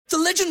The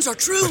legends are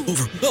true.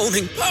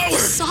 Overwhelming power.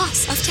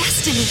 Sauce of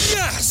destiny.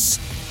 Yes!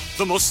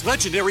 The most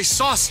legendary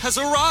sauce has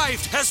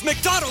arrived as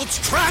McDonald's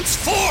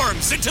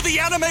transforms into the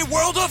anime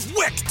world of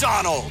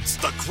WickDonald's.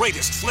 The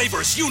greatest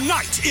flavors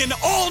unite in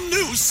all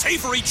new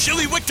savory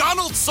chili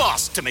McDonald's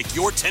sauce to make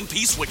your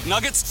 10-piece Wick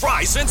Nuggets,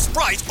 fries, and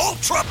Sprite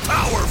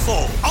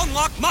ultra-powerful.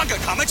 Unlock manga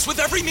comics with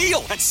every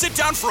meal and sit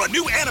down for a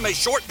new anime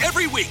short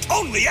every week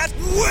only at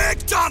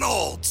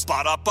WickDonald's.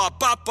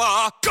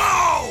 Ba-da-ba-ba-ba,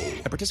 go!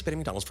 At participating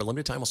McDonald's for a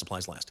limited time while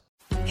supplies last.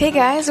 Hey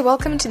guys,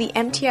 welcome to the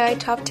MTI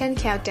Top 10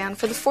 Countdown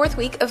for the 4th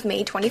week of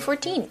May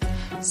 2014.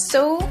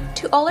 So,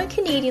 to all our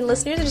Canadian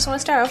listeners, I just want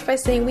to start off by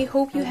saying we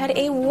hope you had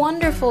a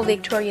wonderful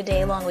Victoria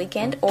Day long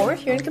weekend, or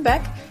if you're in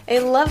Quebec, a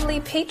lovely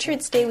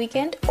Patriots Day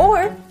weekend,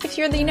 or if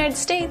you're in the United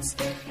States,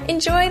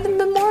 enjoy the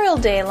Memorial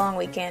Day long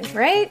weekend,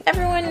 right?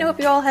 Everyone, I hope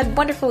you all had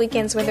wonderful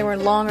weekends, whether they were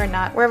long or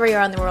not, wherever you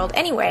are in the world.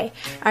 Anyway,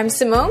 I'm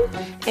Simone,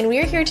 and we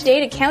are here today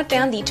to count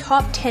down the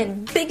top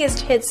 10 biggest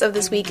hits of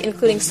this week,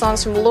 including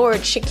songs from Lorde,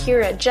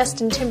 Shakira,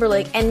 Justin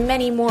Timberlake, and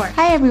many more.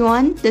 Hi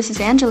everyone, this is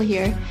Angela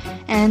here,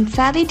 and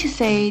sadly to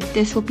say,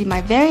 this will be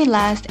my very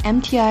last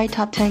MTI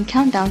Top 10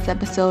 Countdowns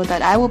episode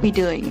that I will be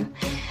doing.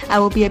 I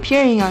will be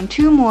appearing on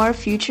 2 more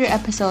future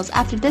episodes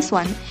after this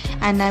one,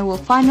 and I will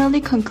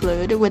finally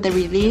conclude with the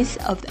release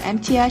of the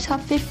MTI Top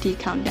 50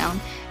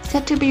 Countdown,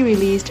 set to be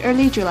released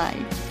early July.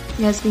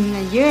 It has been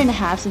a year and a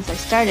half since I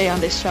started on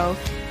this show,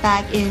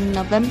 back in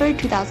November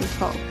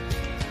 2012.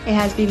 It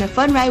has been a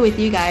fun ride with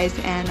you guys,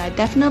 and I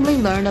definitely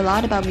learned a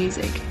lot about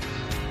music.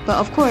 But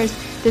of course,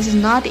 this is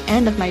not the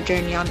end of my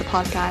journey on the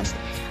podcast.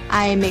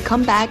 I may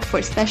come back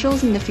for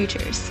specials in the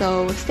future,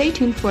 so stay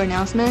tuned for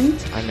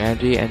announcements. I'm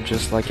Andy, and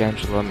just like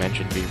Angela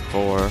mentioned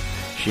before,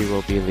 she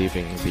will be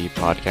leaving the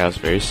podcast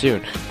very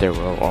soon. There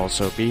will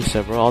also be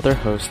several other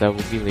hosts that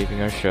will be leaving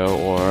our show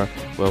or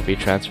will be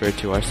transferred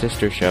to our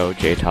sister show,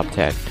 J Top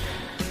 10.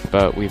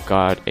 But we've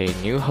got a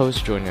new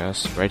host joining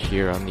us right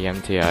here on the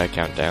MTI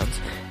Countdowns,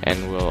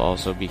 and we'll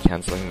also be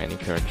canceling many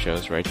current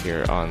shows right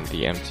here on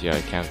the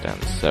MTI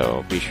Countdowns,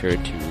 so be sure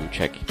to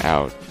check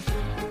out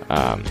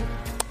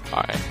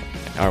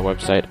our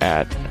website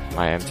at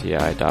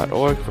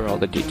mymti.org for all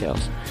the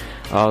details.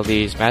 All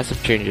these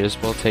massive changes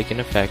will take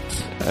in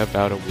effect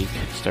about a week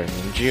starting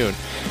in June.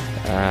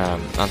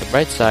 On the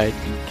bright side,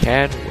 you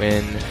can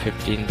win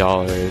 $15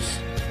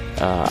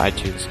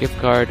 iTunes gift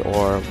card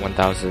or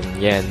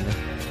 1,000 yen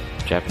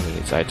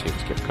Japanese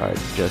iTunes gift card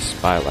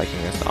just by liking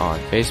us on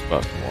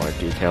Facebook. More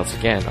details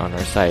again on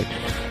our site.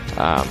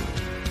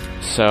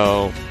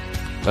 So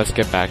let's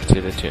get back to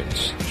the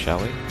tunes,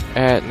 shall we?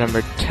 At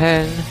number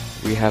 10,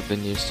 we have the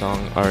new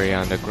song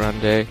Ariana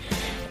Grande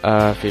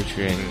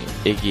featuring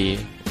Iggy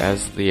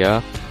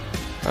Azalea.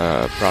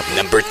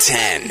 Number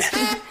 10.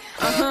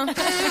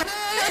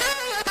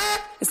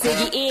 It's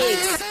Iggy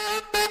Iggs.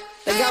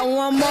 I got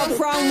one more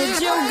problem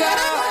with you,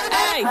 girl.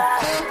 Hey.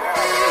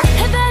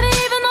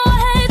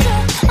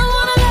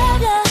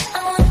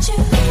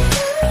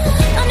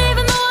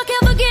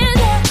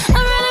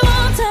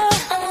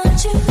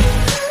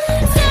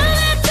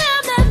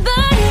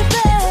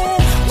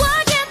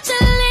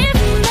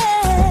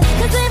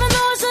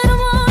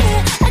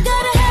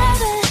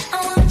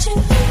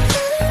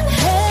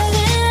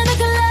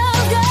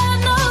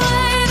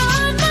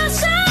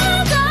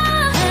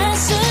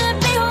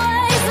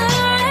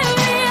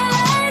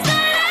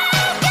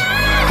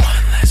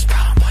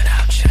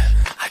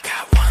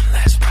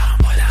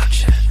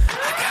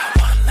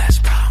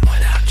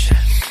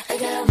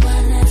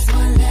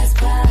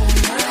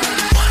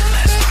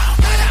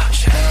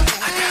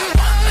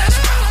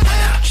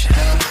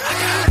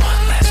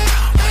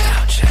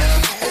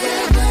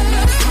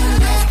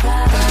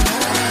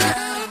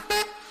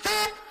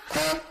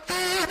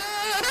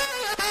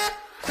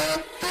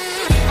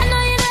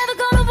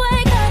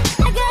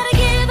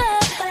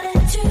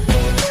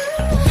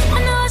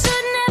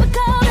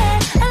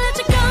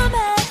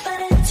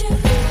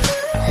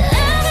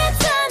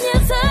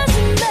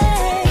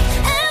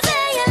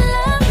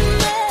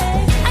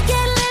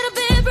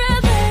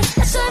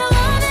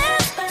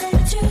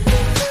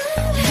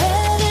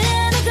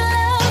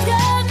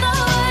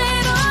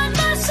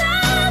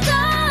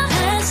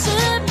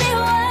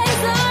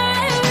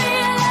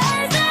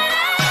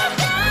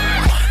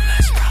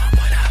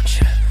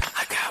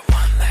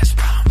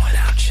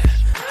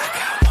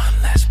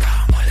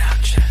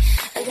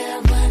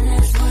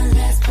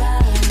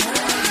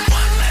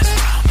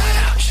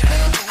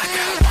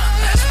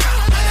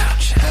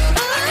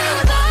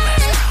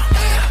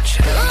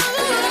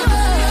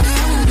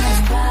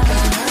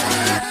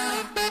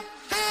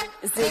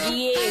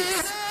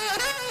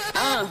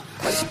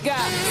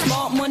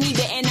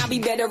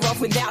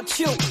 Without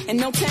you, in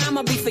no time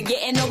I'll be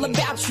forgetting all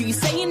about you. You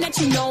saying that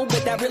you know,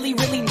 but I really,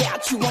 really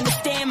doubt you.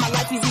 Understand my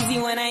life is easy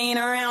when I ain't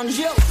around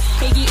you.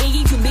 Iggy,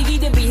 Iggy, too biggie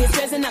to be his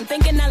present. I'm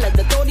thinking I love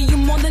the thought of you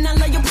more than I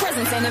love your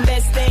presence. And the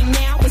best thing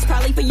now is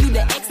probably for you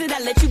to exit that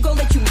I let you go,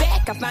 let you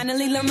back. I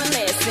finally learned my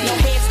lesson. No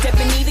head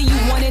stepping either, you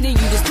wanted it,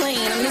 you just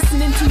playing. I'm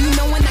listening to you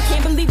knowing I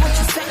can't believe what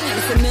you're saying.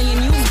 It's a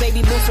million yous,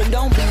 baby boo, so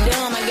don't be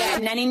dumb. I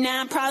got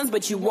 99 problems,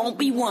 but you won't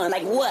be one.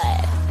 Like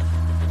what?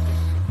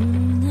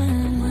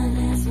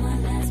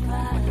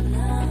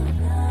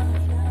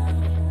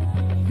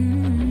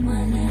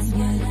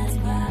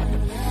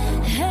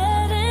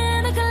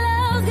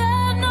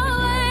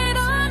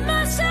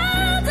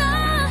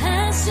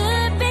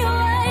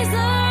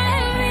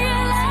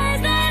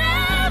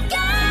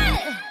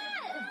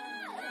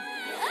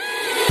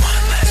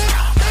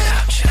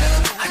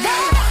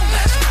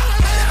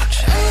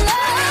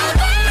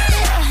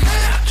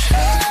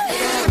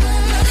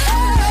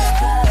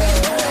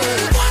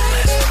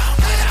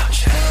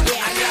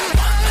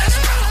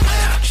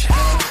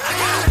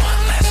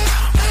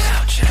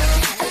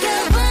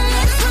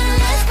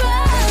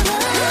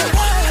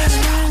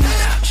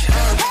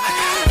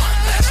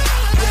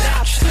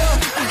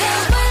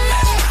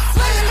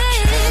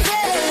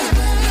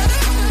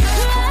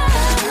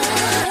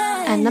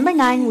 Number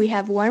 9, we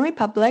have One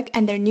Republic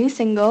and their new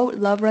single,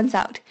 Love Runs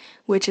Out,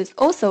 which is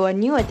also a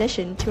new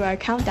addition to our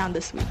countdown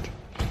this week.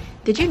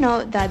 Did you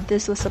know that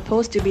this was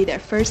supposed to be their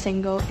first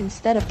single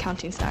instead of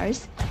Counting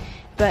Stars?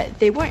 But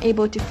they weren't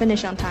able to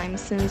finish on time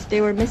since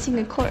they were missing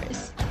a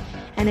chorus.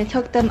 And it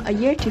took them a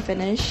year to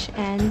finish,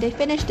 and they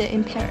finished it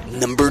in Paris.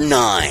 Number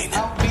 9.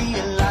 I'll be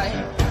your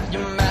light,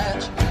 your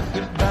match,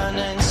 your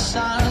burning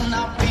sun.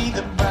 I'll be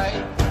the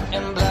bright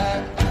and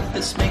black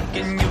that's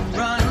making you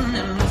run.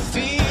 And we'll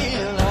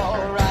feel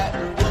alright,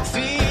 we'll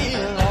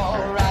feel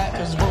alright.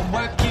 Cause we'll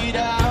work it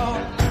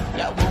out,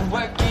 yeah, we'll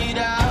work it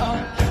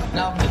out.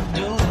 Now we're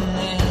doing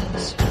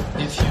this,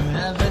 if you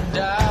ever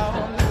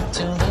doubt.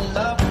 Till the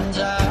love runs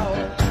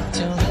out,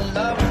 till the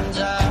love runs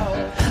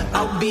out.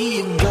 I'll be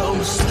your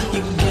ghost,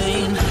 your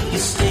game, your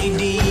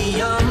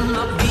stadium.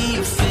 I'll be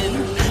your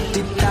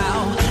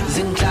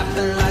 50,000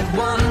 clapping like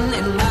one.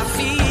 And I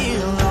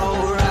feel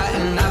alright,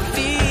 and I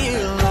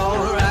feel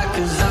alright.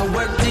 Cause I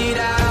worked it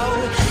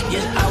out,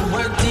 yeah, I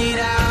worked it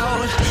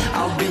out.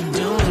 I'll be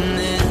doing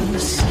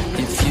this,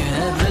 if you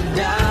ever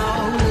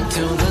doubt.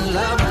 Till the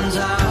love runs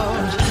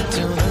out,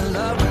 till the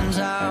love runs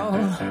out.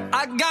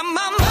 I got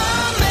my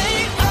mind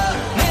made up,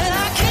 man,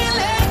 I can't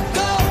let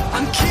go.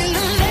 I'm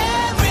killing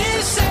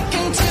every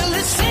second till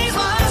it saves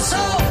my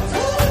soul.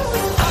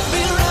 I've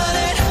been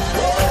running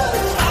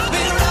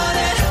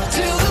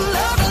till the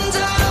love runs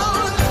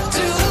out,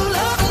 till the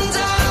love runs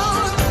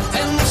out.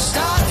 And we'll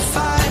start a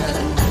fire,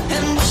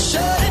 and we'll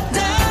shut it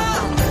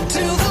down,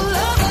 till the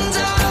love runs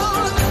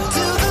out,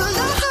 till the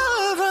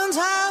love runs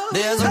out.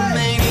 There's a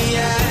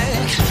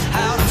maniac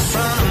out in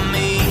front of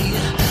me,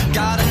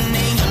 got an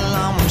angel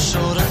on one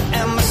shoulder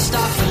and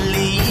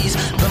Mephistopheles.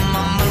 But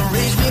mama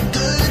raised me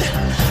good,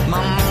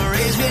 mama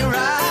raised me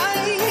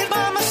right.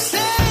 Mama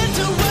said,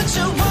 do what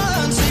you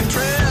want, say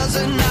prayers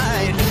at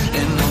night.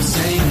 And I'm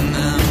saying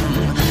them,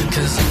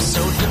 cause I'm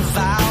so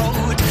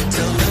devout.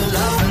 Till the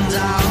love runs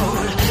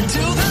out,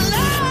 till the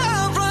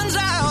love runs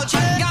out. I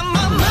got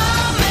my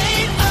mind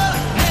made up,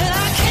 and I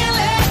can't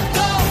let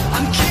go.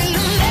 I'm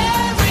killing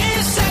every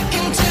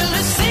second till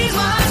it saves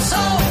my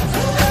soul.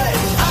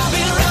 I'll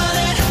be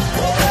running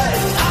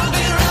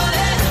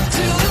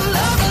till the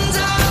love runs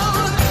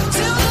out,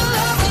 till the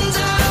love runs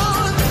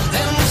out.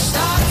 Then we'll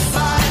start a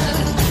fire,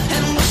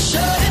 and we'll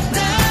shut it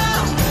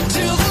down,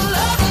 till the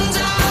love runs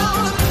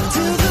out,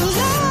 till the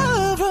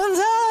love runs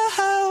out.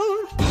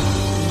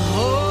 Oh,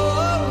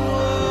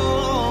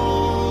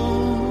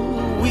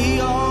 we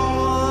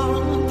all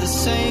want the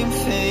same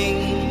thing.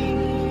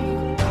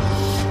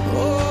 Oh,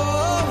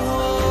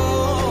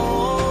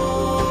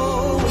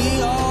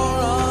 we all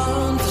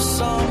run for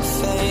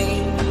something.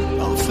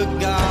 Oh, for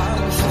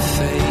God, for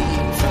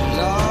faith, for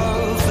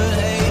love, for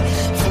hate,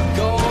 for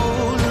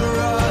gold and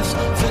rust,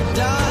 for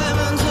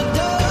diamonds and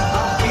dust.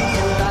 I'll be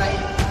your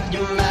light,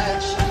 your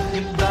match,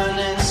 your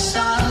burning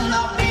sun.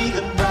 I'll be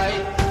the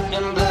bright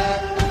and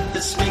black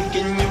that's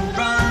making you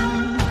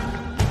run.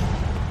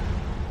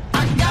 I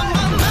got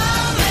my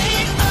mind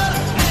made up,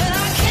 and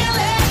I can't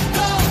let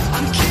go.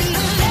 I'm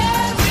killing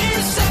every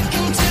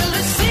second till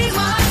it sees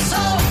my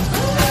soul.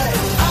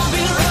 I'll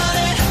be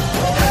running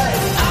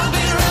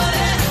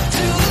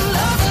till the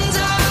love runs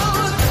out,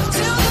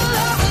 till the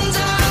love runs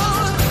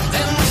out.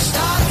 Then we'll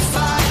start a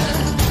fire,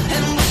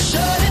 and we'll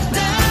shut it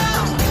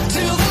down,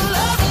 till the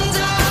love runs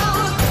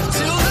out,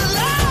 till the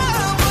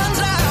love runs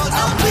out.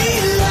 I'll be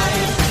your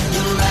light,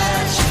 your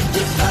match,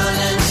 your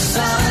burning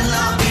sun.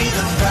 I'll be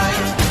the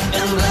bright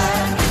and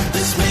black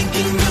that's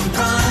making you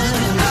run.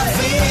 And I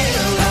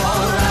feel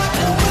alright,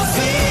 and we'll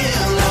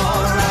feel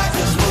alright.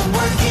 Cause we'll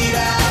work it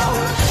out,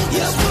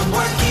 yes, we'll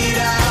work it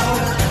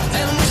out.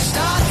 And we'll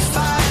start a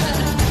fire,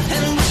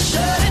 and we'll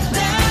shut it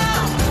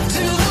down,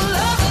 till the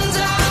love runs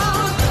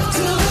out,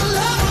 till the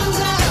love runs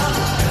out,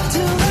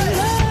 till the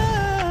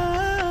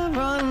love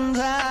runs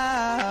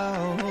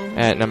out.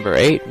 At number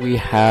 8, we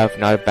have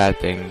Not a Bad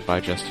Thing by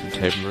Justin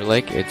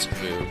Timberlake. It's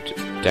moved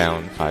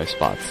down 5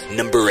 spots.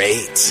 Number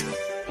 8.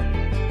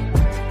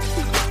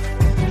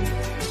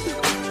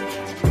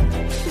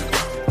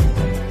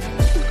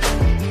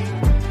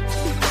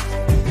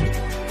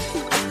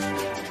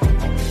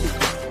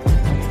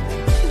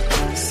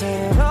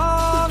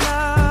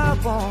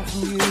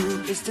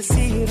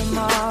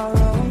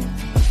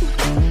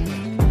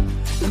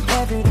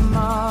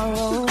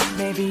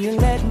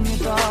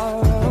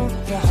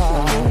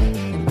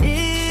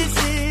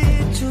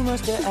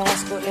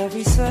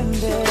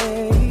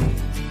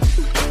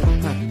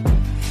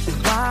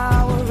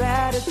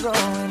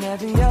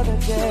 every other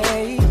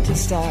day to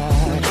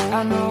start.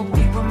 I know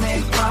people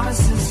make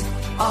promises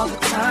all the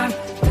time,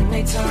 then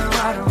they turn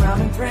right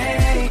around and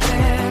break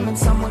them. And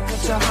someone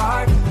cut your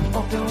heart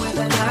open with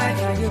a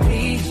knife, now you're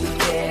bleeding.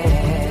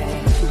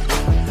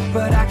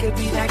 But I could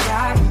be that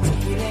guy to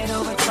heal it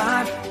over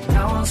time, and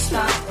I won't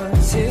stop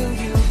until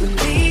you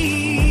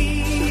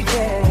believe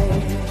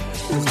it.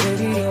 'Cause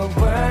baby, you're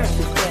worth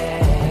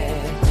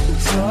it.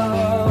 So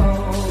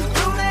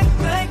don't act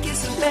like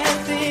it's a bad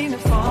thing to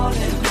fall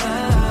in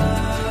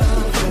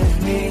love with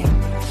me.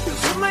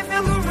 'Cause you might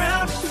come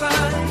around and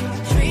find your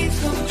dreams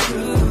come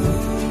true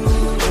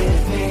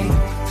with me.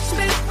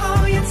 Spend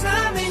all your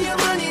time and your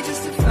money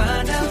just to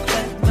find out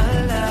that my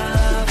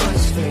love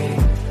was free.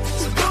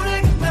 So don't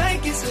act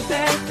like it's a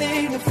bad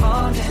thing to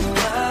fall in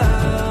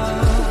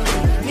love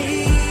with me.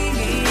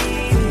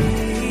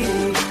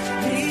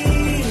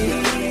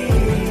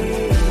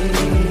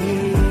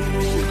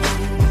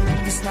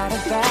 It's not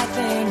a bad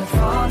thing to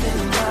fall in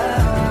love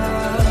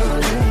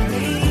with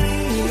me.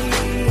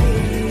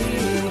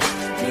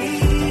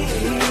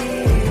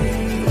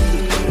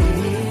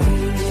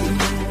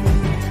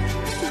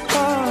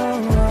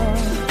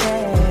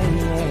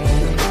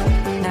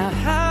 Now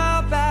how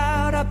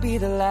about I be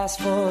the last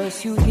voice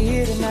you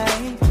hear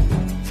tonight,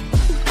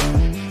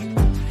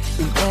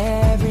 and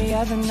every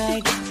other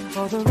night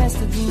for the rest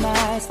of the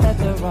nights that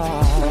there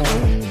are.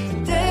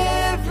 And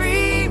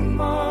every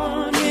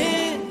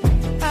morning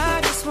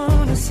I just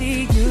wanna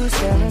see you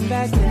staring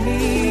back at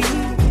me,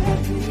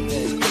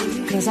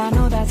 'cause I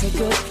know that's a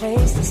good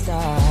place to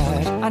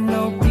start. I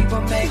know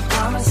people make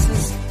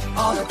promises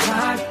all the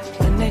time,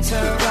 then they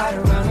turn right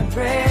around and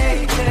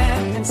break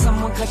them. And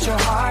someone cut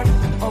your heart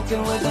open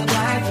with a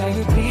knife, now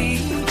you're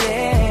bleeding.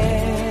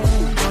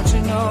 Don't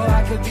you know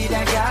I could be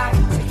that guy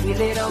to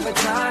heal it over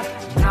time,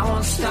 and I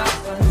won't stop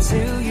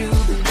until you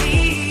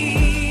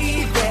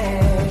believe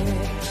it.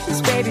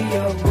 'Cause baby,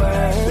 you're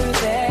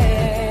worth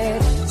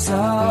it. So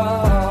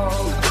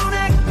don't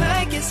act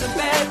like it's a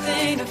bad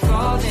thing to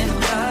fall in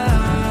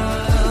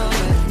love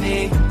with me.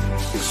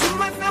 'Cause you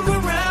might come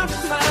around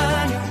and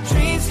find your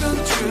dreams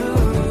come true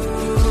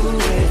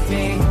with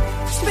me.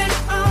 Spend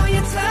all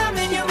your time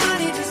and your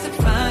money just to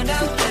find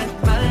out that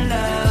my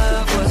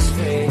love was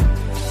free.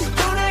 So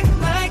don't act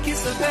like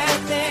it's a bad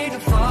thing to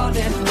fall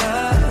in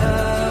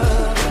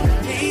love with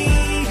me.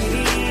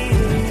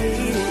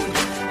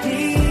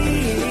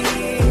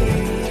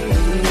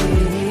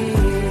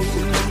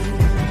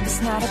 It's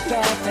not a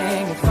bad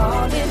thing to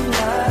fall in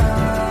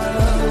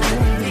love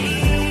with me.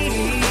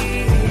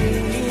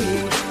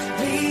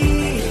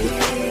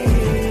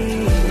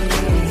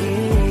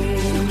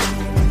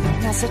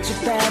 Not such a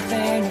bad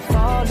thing to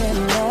fall in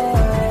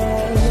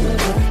love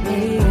with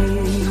me.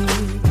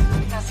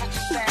 Not such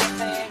a bad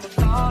thing to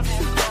fall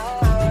in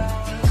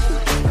love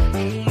with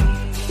me.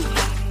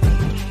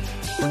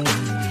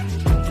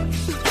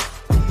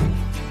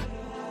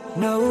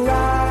 No,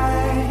 I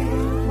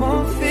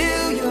won't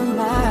fill your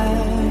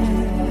mind,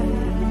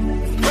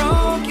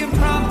 broken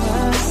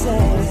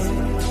promises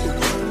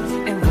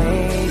and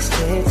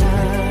wasted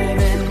time.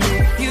 And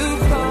if you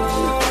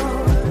fall,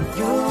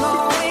 you'll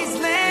always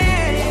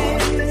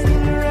land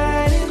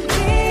right in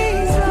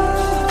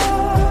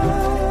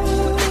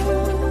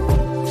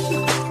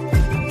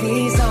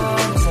these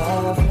arms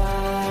of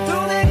mine.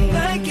 Don't act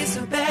like it's a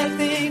bad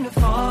thing to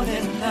fall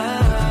in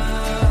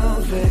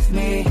love with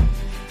me.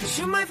 'Cause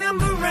you might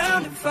come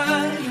around and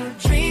find your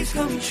dreams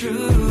come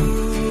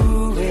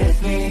true with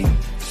me.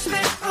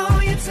 Spend all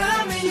your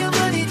time and your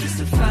money just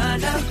to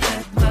find out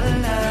that my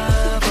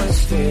love was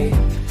free.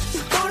 So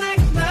don't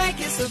act like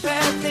it's a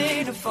bad thing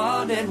to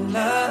fall in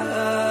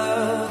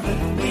love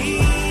with me.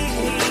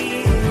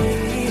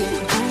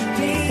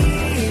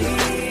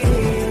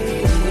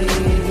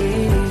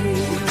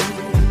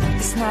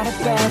 It's not a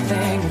bad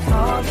thing to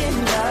fall in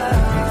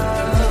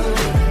love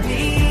with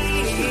me.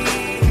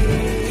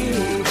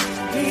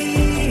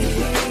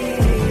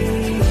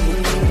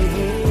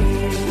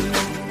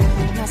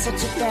 Not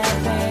such a bad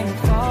thing to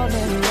fall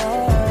in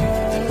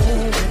love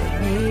with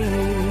me.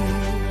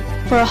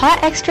 For a hot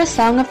extra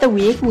song of the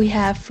week, we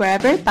have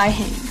Forever by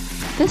Him.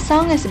 This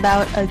song is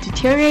about a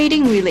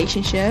deteriorating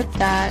relationship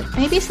that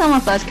maybe some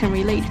of us can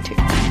relate to.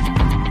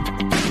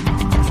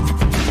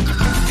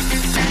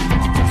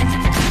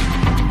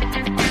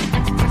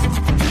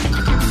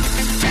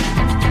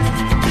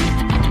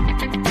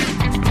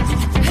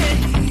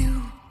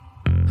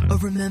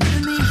 Remember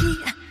me,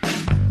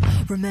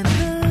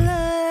 remember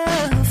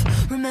love,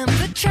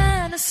 remember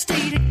trying to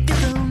stay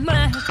together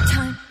my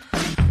time.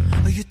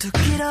 Oh, you took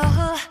it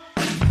all,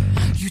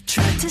 you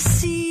tried to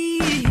see,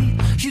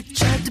 you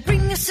tried to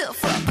bring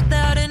yourself up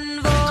without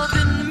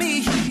involving me.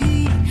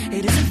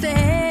 It isn't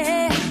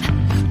fair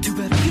to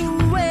have your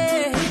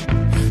way,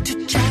 to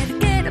try to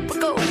get up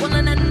and go, well,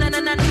 na,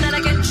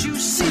 can't you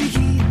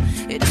see?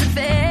 It isn't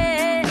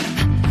fair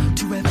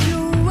to have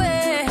your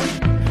way,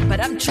 but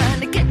I'm trying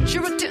to get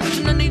your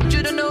attention. I need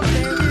you to know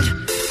that.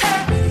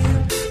 Hey,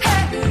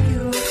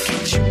 you,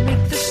 can't you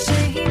make the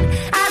same?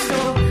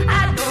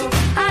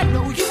 I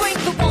know you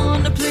ain't the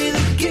one to play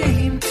the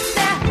game.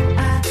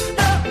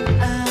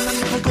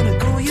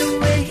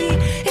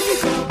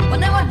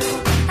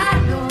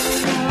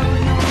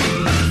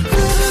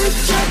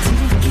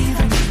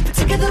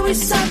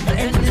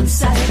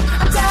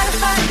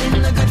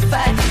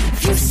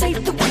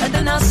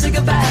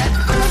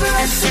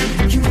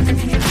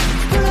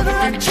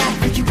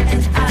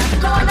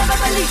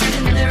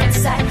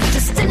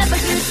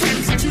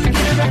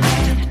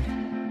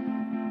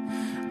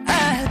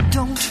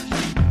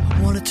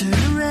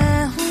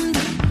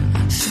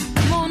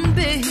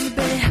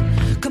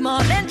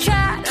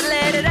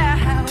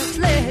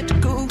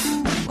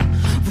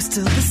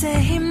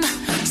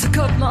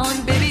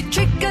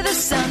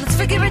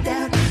 figure it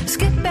out. Let's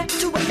get back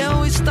to what I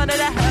always started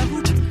out.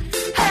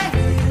 Hey,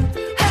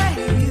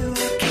 you,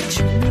 can't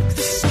you make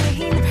the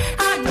scene?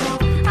 I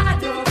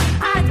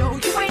know,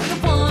 you ain't the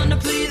one to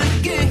play the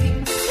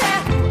game. I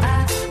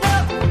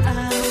know,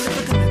 I'm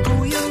never gonna go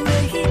your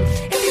way.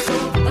 If you go,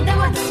 well, now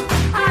I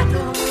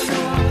know.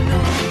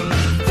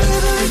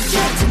 Whatever we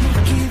tried to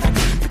make it,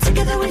 but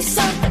together we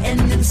saw the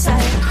end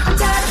inside. I'm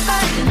tired of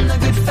fighting the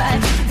good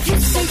fight. If you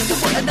say the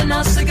word, then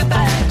I'll say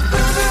goodbye.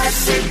 Wherever I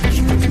see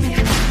you and me,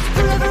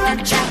 wherever I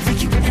try for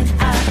you and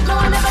I. No,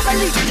 I never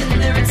believed in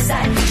there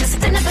inside.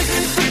 Just another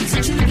good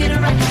reason to get it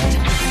right.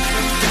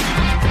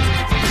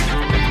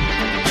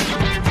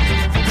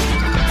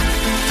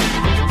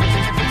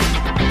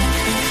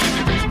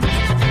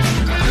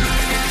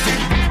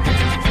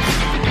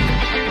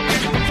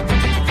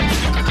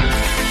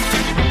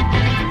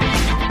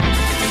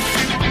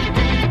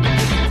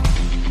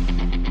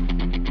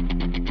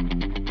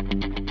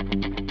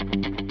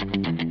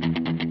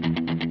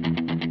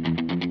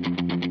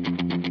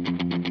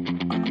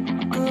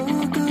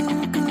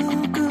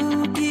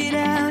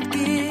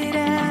 Get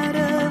out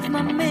of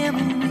my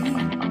memory.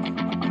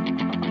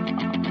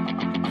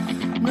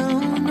 No,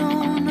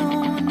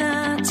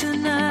 not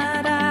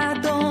tonight. I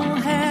don't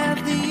have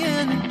the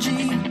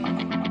energy.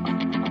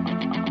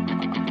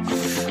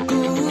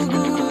 Go,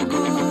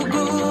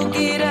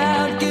 get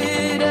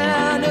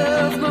out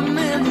of my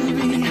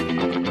memory.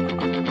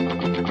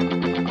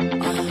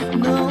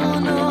 No,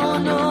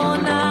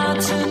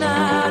 not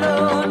tonight.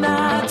 Oh,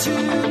 not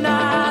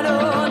tonight.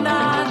 Oh,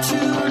 not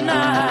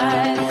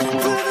tonight.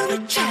 Forever we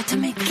tried to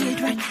make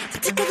it right,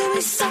 but together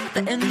we saw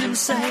the end in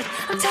sight.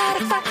 I'm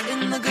tired of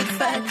fighting the good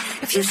fight.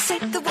 If you say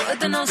the word,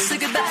 then I'll say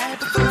goodbye.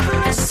 But forever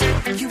I see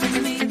you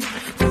and me,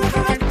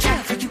 forever I try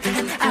for you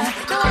and I.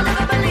 No, I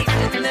never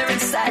believed in their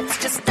inside. It's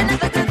just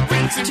another good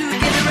reason to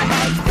get it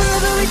right.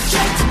 Forever we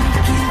tried to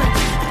make it right,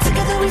 but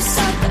together we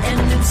saw the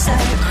end in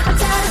sight. I'm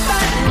tired of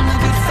fighting the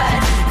good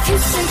fight. If you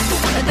say the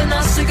word, then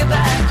I'll say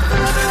goodbye.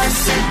 Forever I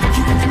see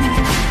you and me,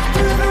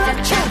 forever I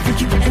try for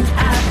you and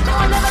I. No,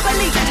 I never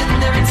believed in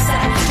their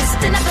inside. It's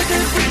just another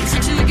good reason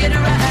to get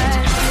it right.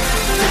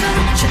 Forever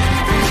we try,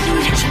 forever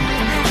we try.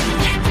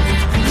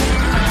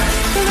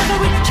 Forever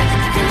we try,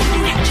 forever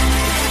we try.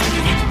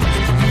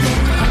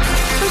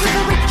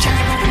 Forever we try,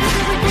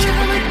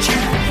 forever we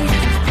try.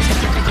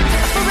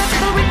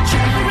 Forever we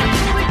try,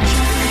 forever we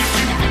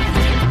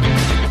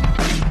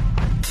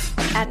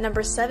try. At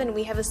number 7,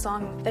 we have a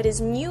song that is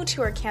new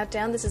to our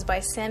countdown. This is by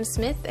Sam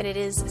Smith, and it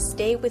is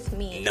Stay With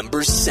Me.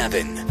 Number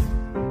 7.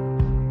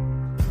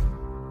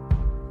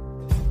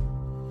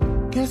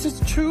 Guess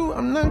it's true,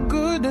 I'm not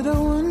good at a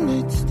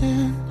one-night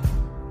stand.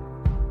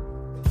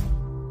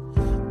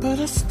 But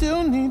I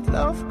still need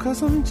love,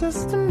 cause I'm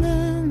just a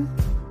man.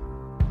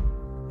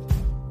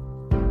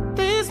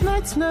 These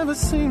nights never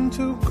seem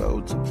to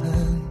go to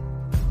plan.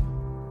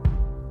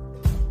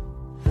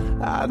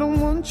 I don't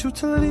want you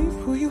to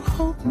leave, will you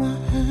hold my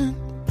hand?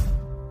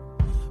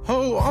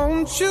 Oh,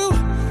 won't you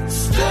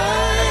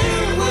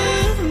stay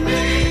with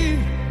me?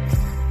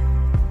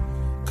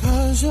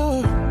 Cause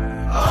you're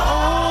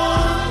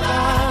all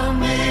I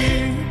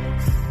need.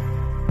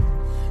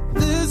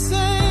 This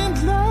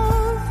ain't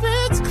love,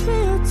 it's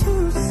clear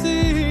to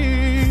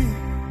see.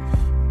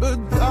 But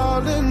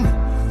darling,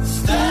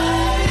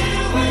 stay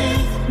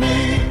with me.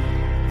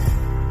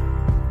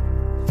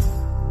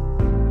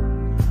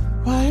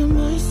 Why am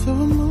I so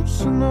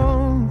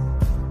emotional?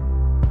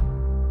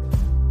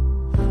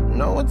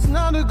 No, it's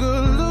not a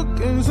good look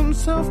and some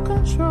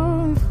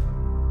self-control.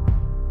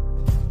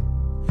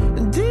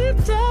 And deep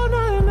down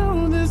I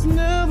know this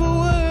never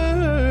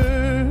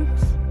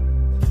works,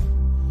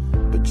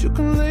 but you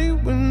can lay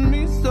with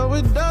me so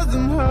it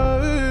doesn't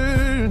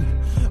hurt.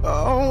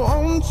 Oh,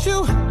 won't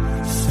you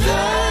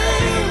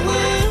stay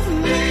with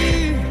me?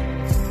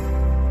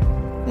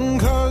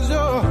 Cause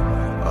you're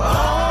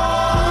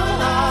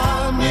all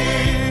I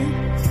need.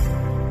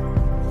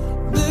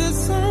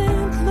 This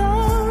ain't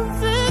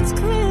love, it's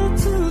clear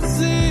to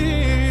see.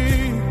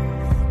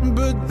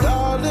 But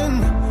darling,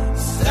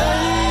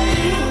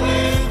 stay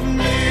with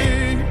me.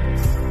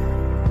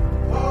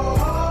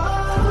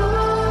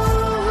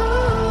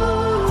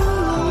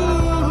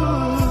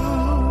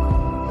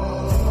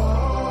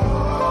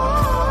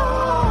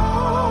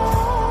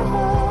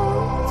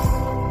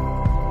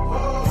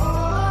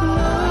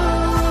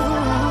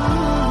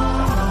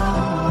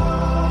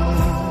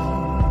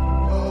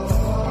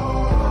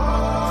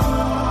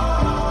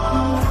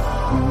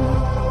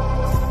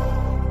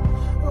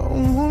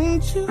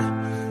 Won't you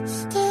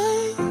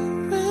stay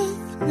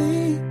with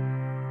me?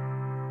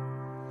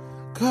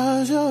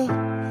 Cause you're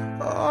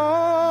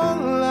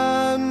all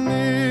I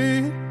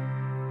need.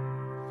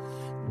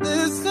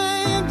 This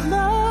ain't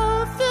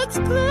love, it's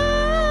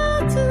clear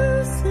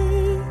to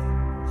see.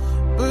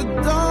 But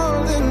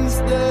darling,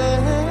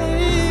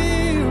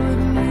 stay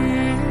with me.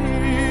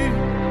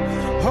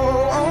 Oh,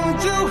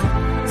 won't you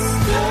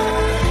stay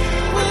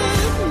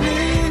with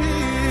me?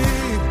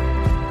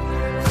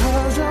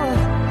 Cause you're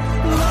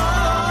all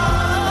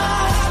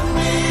I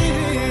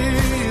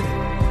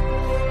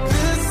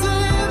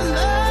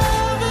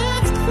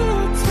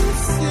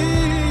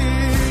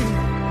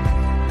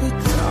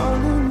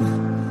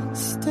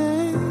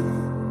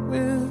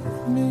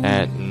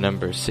At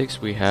number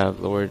 6, we have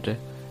Lord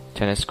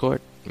Tennis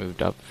Court,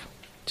 moved up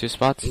 2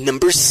 spots.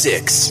 Number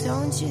 6.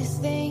 Don't you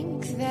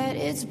think that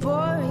it's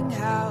boring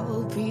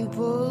how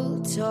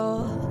people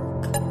talk?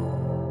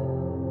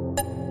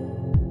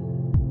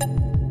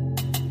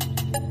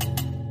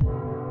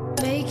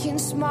 Making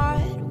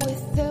smart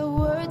with their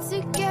words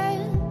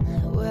again.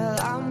 Well,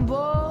 I'm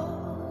bored.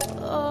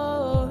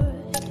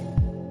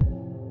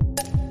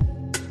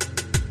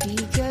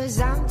 Because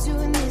I'm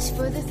doing this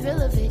for the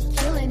thrill of it,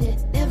 killing it,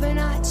 never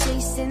not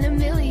chasing a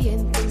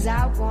million things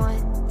I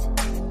want.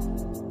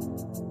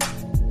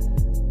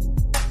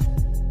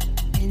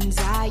 And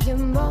I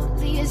am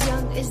only as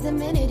young as the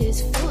minute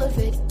is full of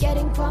it,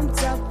 getting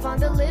pumped up on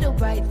the little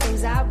bright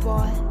things I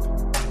bought.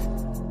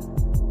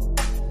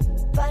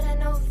 But I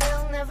know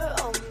they'll never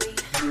own me.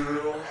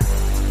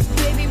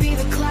 Baby, be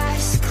the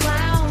class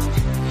clown,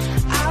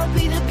 I'll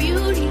be the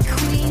beauty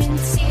queen in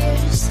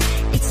tears.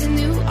 It's a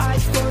new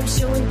art form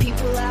showing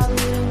people how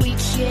little we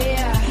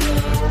care.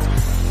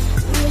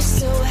 We're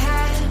so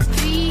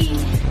happy,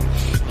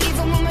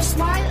 even when we're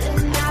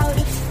smiling out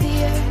of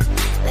fear.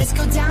 Let's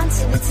go down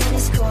to the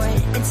tennis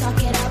court and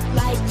talk it up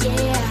like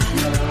yeah.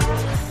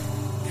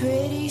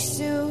 Pretty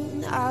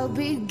soon I'll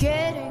be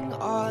getting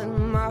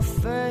on my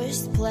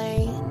first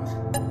plane.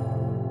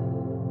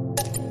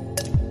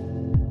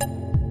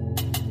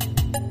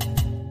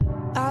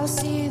 I'll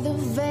see the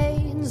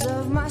veins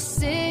of my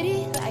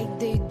city like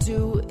they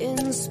do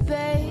in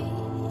space.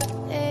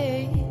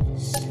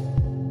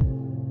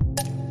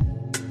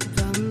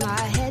 But my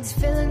head's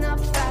filling up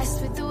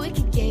fast with the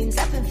wicked games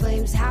up in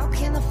flames. How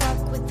can I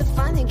fuck with the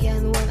fun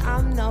again when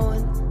I'm known?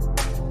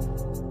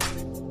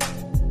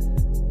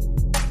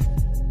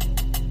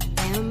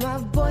 And my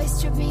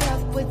boys trip me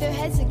up with their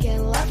heads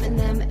again, loving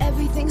them.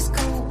 Everything's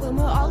cool when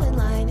we're all in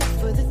line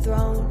for the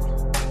throne.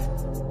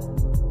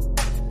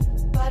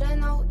 But I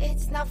know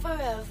it's not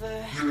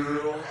forever.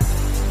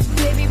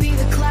 Baby, be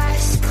the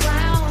class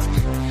clown,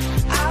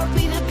 I'll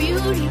be the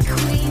beauty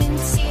queen in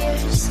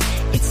tears.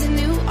 It's a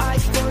new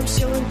art form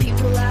showing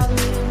people how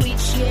little we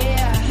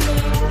care.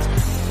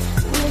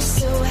 We're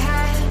so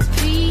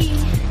happy,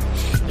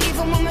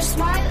 even when we're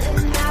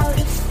smiling out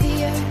of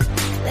fear.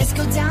 Let's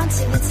go down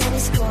to the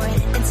tennis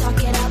court and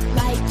talk it up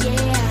like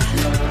yeah.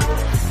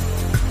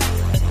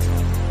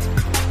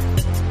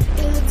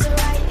 It looked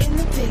alright in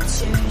the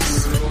pictures.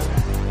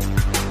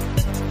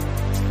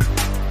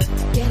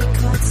 Getting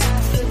caught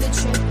up for the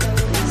trip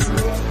though, isn't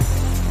it?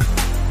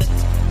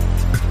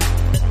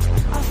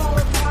 I'll fall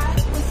apart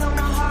with all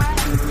my heart.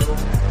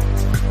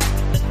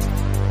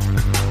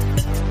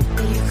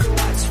 But you can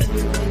watch from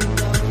your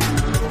window.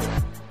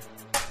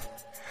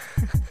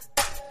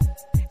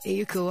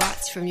 You can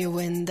watch from your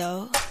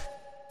window.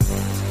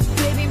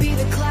 Baby, be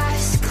the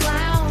class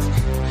clown,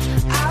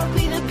 I'll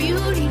be the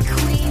beauty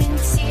queen in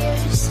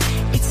tears.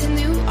 It's a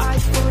new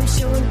art form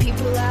showing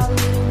people how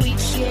little we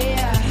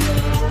care.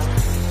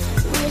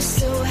 We're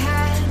so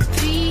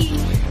happy,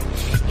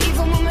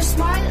 even when we're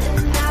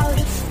smiling out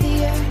of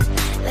fear.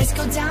 Let's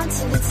go down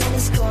to the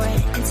tennis court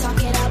and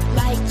talk it up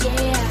like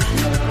yeah.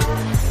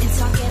 And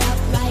talk it up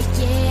like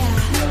yeah.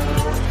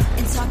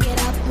 And talk it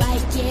up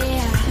like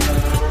yeah.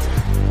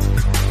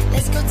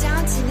 Let's go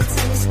down to the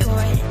tennis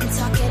court and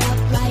talk it up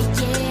like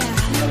yeah.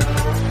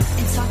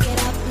 And talk it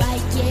up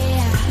like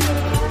yeah.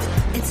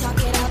 And talk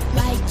it up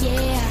like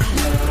yeah.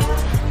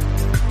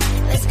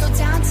 Let's go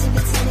down to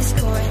the tennis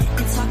court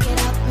and talk it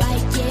up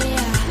like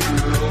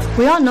yeah.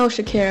 We all know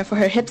Shakira for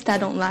her hips that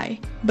don't lie,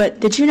 but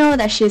did you know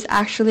that she is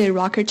actually a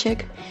rocker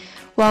chick?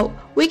 Well,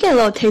 we get a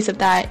little taste of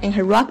that in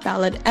her rock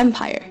ballad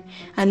Empire.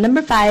 At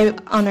number 5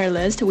 on our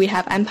list, we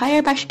have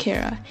Empire by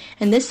Shakira,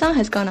 and this song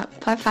has gone up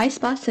 5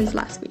 spots since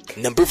last week.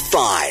 Number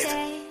 5.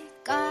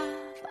 Take off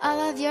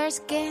all of your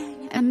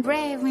skin and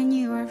brave when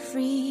you are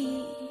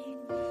free.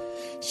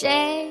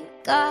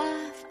 Shake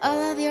off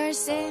all of your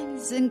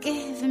sins and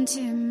give them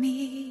to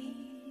me.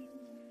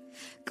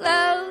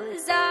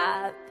 Close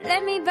up,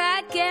 let me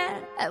back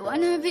in. I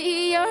wanna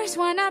be yours,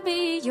 wanna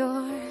be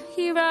your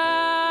hero.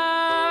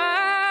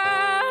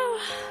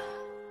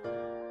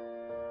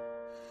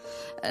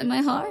 And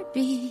my heart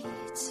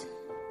beats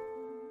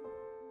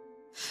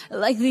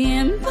like the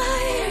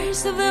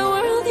empires of the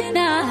world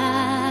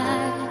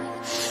unite.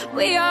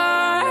 We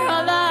are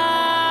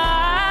alive,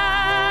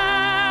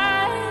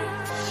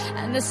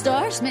 and the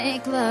stars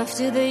make love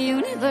to the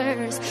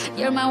universe.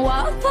 You're my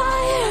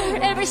wildfire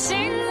every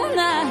single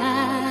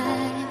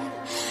night.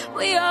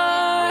 We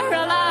are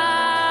alive,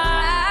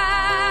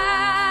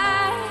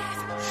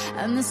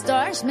 and the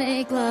stars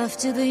make love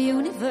to the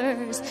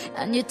universe.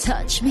 And you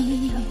touch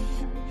me,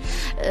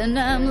 and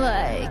I'm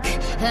like,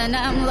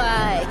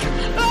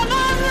 ooh.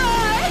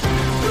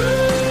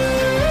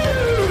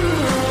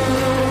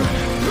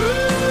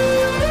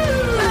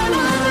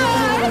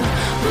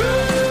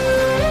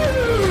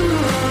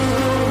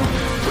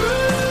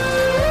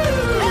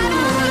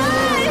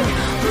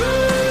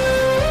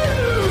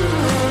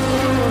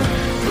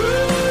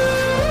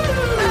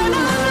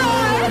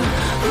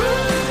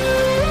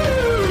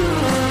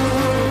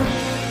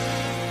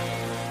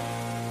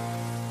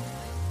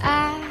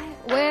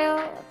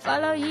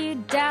 follow you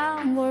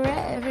down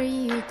wherever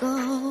you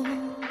go.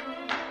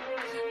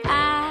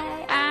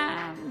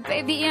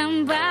 Baby,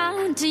 I'm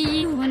bound to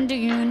you, and do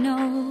you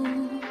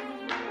know?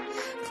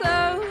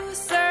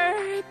 Closer,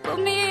 pull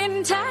me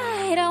in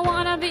tight. I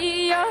wanna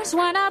be yours,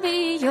 wanna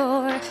be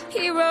your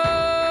hero.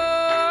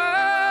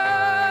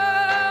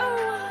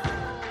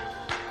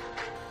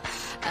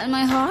 And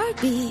my heart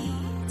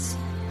beats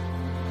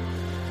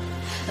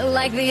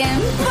like the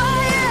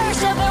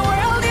empires of the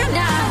world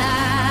unite.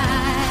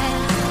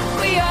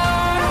 We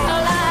are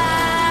alive,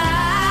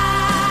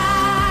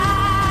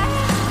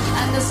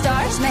 and the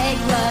stars make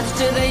love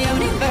to the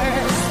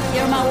universe.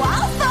 You're my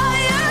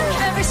wildfire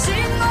every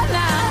single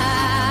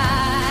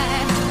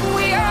night.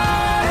 We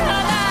are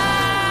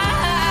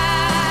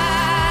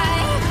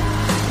alive,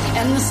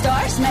 and the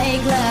stars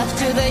make love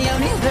to the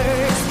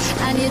universe.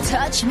 And you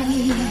touch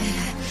me,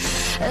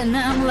 and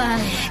I'm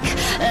like,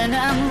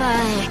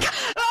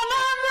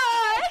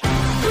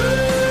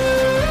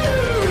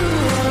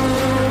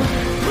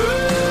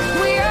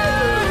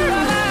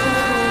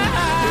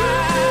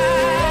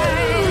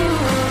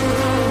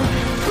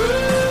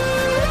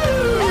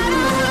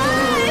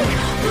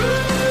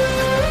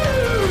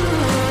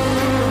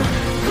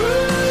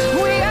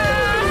 we are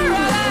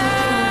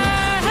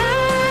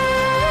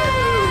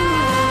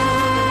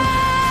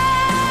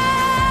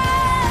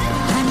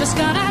I'm just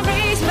gonna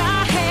raise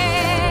my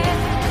head.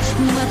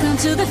 Welcome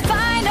to the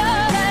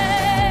final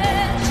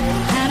edge,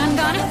 and I'm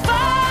gonna fall.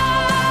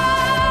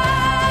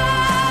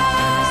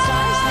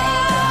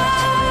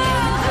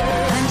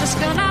 I'm just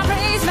gonna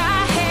raise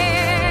my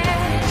head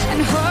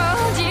and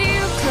hold you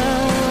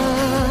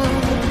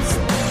close,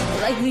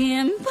 like the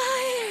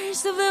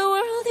empires of the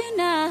world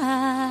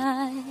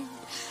unite.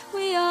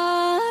 We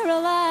are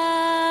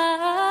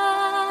alive,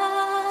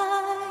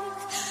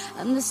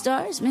 and the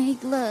stars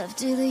make love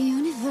to the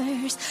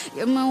universe.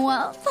 You're my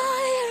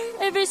wildfire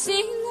every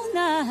single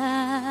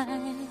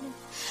night.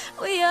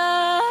 We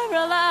are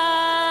alive,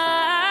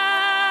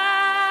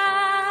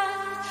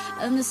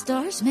 and the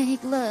stars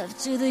make love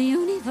to the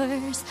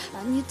universe.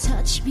 And you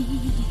touch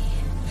me,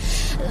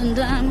 and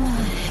I'm like,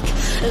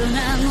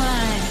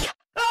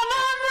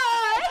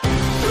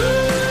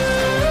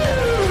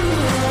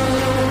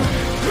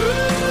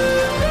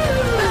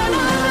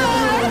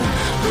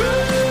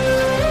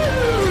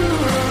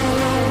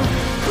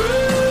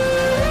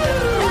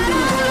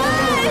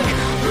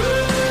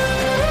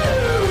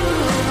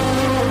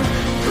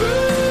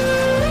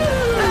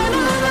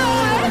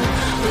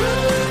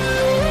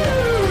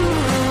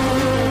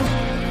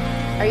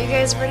 Are you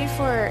guys ready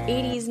for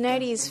 80s,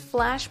 90s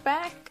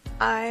flashback?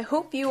 I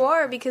hope you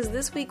are, because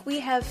this week we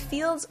have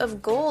Fields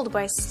of Gold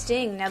by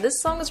Sting. Now, this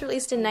song was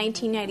released in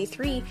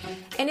 1993,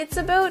 and it's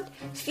about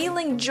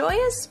feeling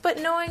joyous,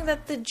 but knowing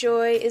that the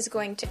joy is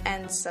going to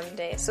end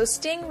someday. So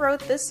Sting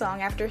wrote this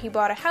song after he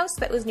bought a house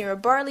that was near a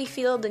barley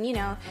field, and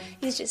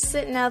he's just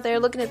sitting out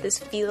there looking at this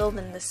field,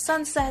 and the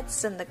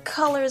sunsets and the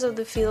colors of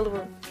the field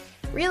were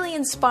really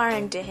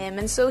inspiring to him,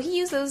 and so he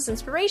used those as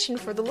inspiration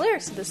for the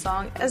lyrics of the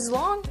song,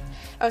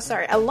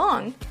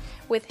 along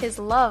with his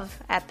love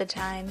at the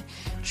time,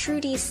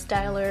 Trudy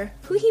Styler,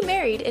 who he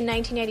married in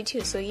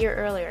 1992, so a year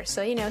earlier.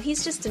 So,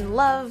 he's just in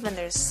love, and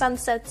there's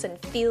sunsets and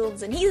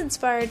fields, and he's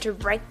inspired to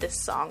write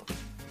this song.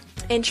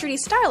 And Trudy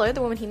Styler,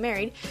 the woman he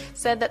married,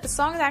 said that the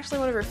song is actually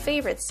one of her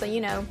favorites, so,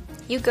 you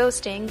go,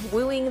 Sting,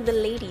 wooing the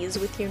ladies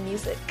with your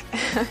music.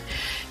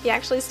 He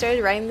actually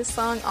started writing this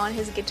song on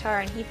his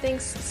guitar, and he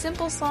thinks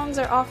simple songs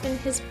are often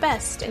his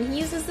best, and he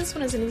uses this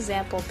one as an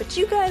example. But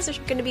you guys are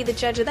going to be the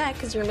judge of that,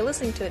 because you're going to be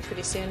listening to it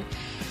pretty soon.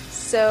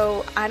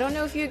 So, I don't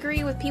know if you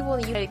agree with people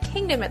in the United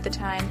Kingdom at the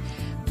time,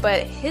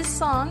 but his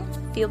song,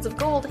 Fields of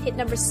Gold, hit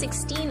number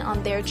 16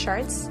 on their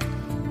charts.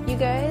 You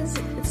guys,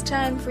 it's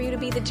time for you to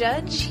be the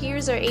judge.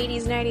 Here's our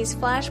 80s, 90s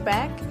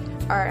flashback,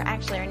 our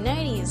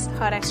 90s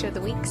Hot Extra of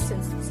the Week,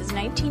 since this is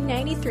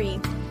 1993,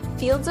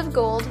 Fields of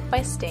Gold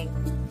by Sting.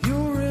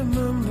 You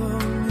remember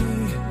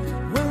me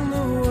when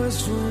the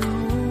west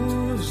wind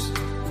moves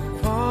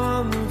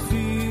upon the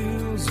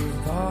fields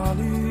of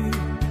barley.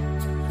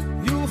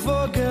 You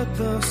forget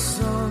the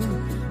sun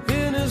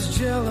in his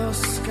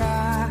jealous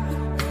sky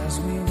as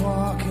we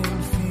walk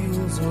in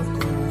fields of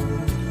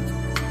gold.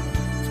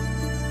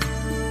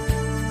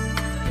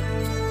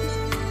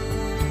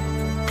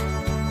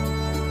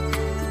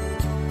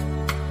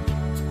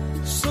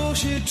 So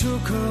she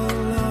took her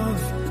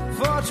love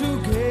for to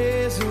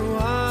gaze a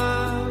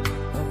while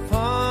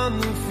upon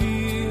the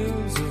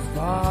fields of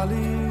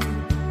barley.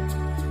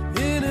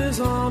 In his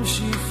arms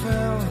she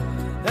fell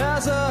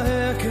as her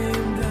hair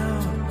came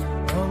down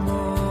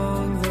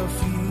among the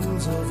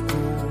fields of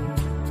gold.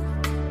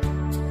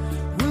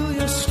 Will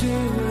you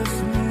stay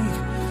with me?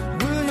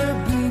 Will you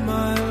be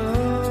my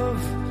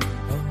love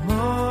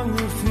among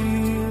the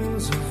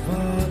fields of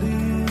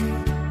barley?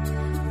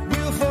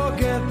 We'll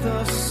forget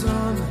the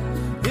sun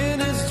in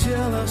his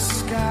jealous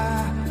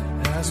sky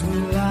as we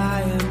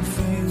lie in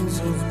fields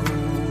of gold.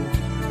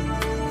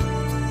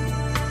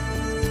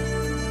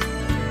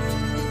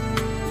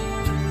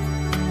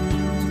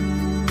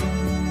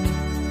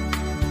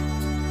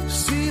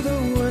 See the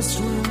west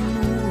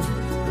wind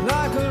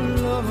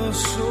of a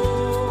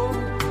soul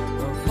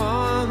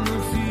upon the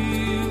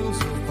fields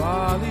of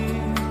barley.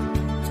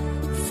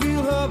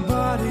 Feel her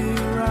body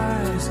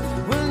rise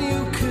when you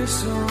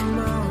kiss her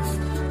mouth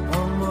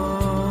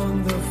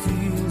among the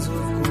fields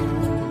of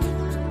gold.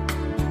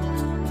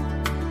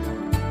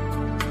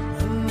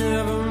 I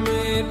never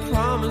made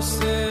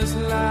promises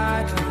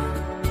lightly,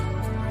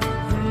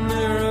 and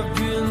there have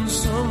been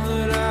some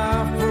that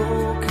I've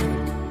broken,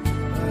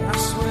 but I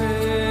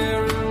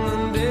swear in the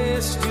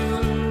days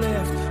still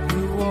left,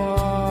 we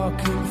walk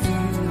in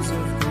fields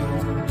of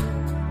gold.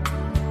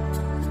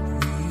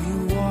 We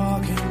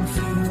walk in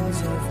fields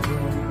of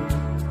gold.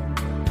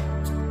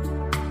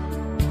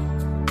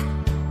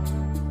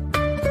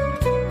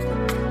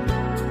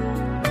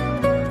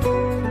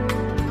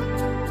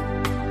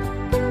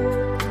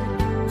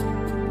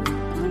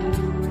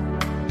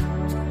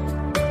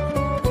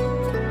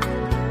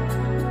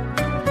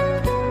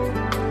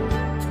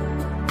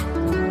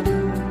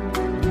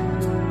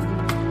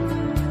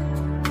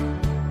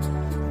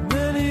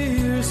 Many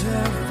years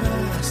have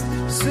passed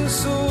since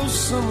those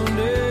summer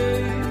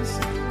days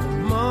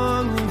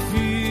among the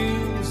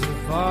fields of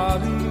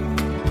barley.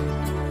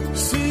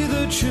 See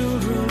the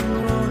children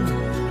run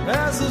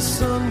as the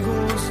sun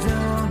goes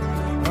down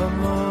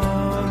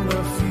among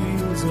the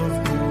fields of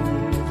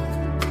gold.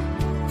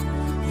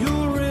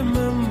 You'll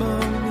remember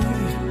me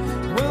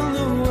when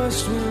the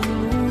west wind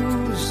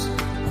moves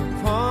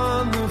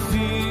upon the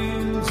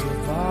fields of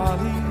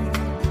barley.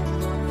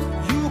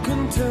 You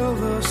can tell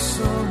the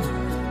sun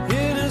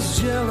in his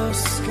jealous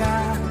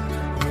sky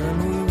when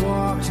we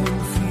walked in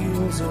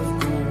fields of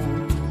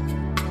gold.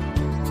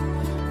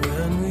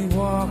 When we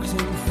walked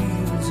in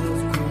fields of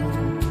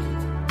gold.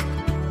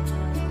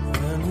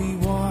 When we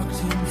walked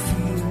in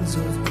fields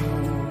of gold.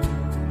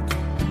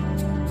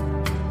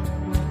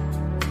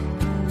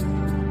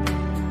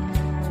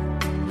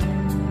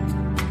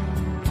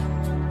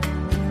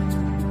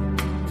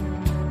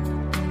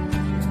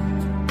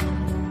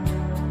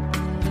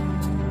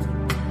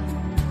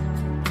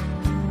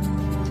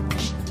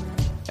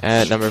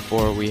 At number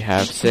 4, we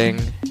have Sing.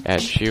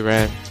 At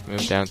Sheeran,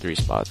 move down 3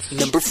 spots.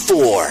 Number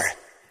 4.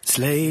 It's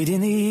late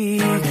in the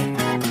evening,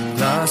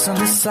 lost on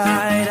the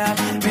side.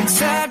 I've been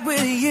sad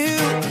with you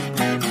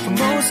for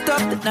most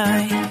of the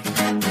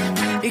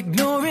night,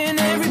 ignoring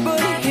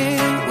everybody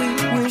here.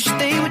 We wish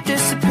they would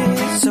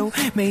disappear, so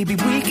maybe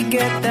we could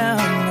get down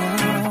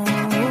now.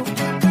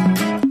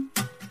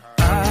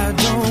 I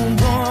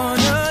don't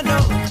wanna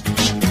know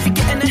if you're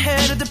getting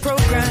ahead of the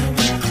program.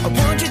 I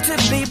want you to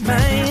be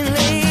mine,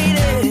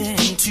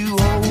 lady, to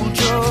hold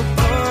your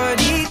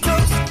body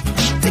close.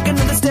 Take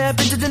another step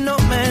into the no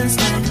man's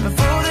land, but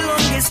for the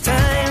longest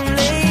time,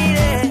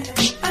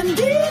 lady, I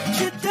need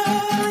you,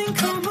 darling.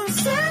 Come on,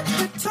 set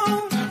the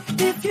tone.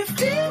 If you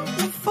feel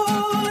the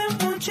falling,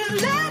 won't you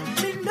let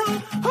me know?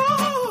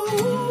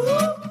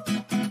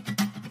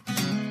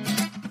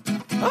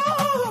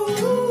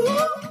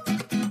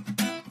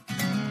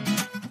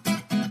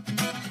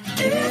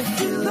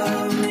 If you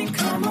love me,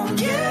 come on,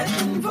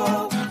 get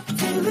involved.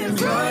 Feel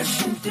it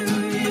rushing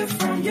through you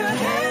from your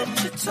head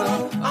to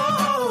toe.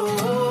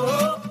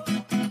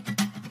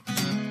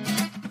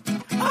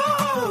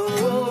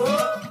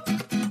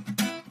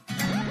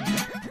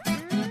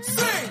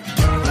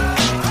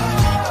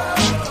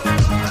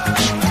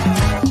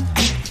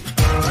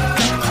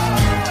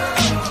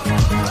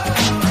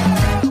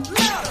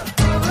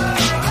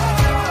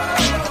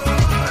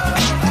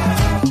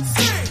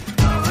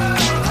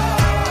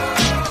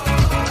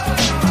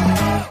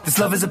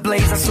 Love is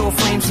ablaze, I saw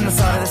flames from the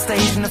side of the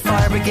stage, and the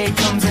fire brigade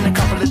comes in a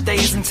couple of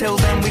days. Until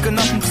then we got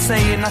nothing to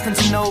say and nothing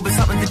to know, but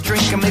something to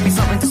drink and maybe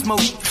something to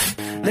smoke.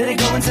 Let it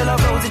go until our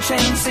roads are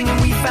changed, singing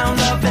we found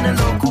love in a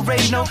local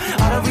rave. No,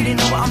 I don't really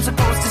know what I'm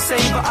supposed to say,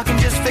 but I can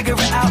just figure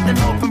it out, then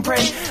hope and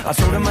pray. I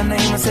told her my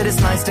name, I said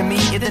it's nice to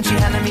meet you, then she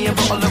handed me a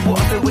bottle of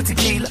water filled with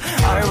tequila.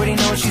 I already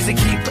know she's a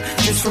keeper,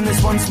 just from this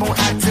one small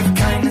act of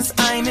kindness.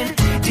 I'm in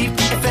deep,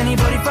 if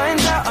anybody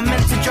finds out, I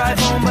meant to drive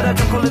home, but I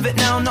don't all of it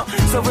now, not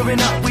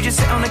sobering up. We just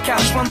sit on the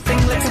couch, one thing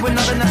led to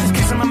another, now just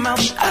kiss on my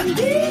mouth. I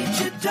need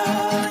you,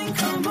 darling,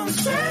 come on,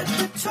 set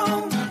the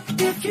tone.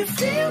 If you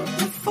feel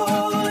the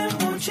falling,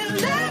 won't you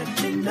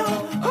let me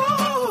know?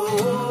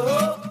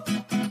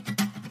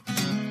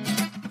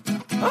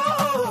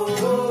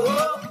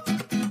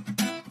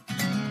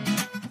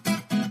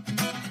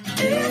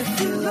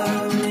 If you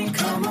love me,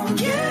 come on,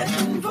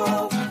 get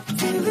involved.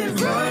 Feel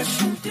it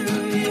rushing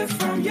through you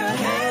from your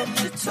head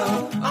to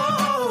toe.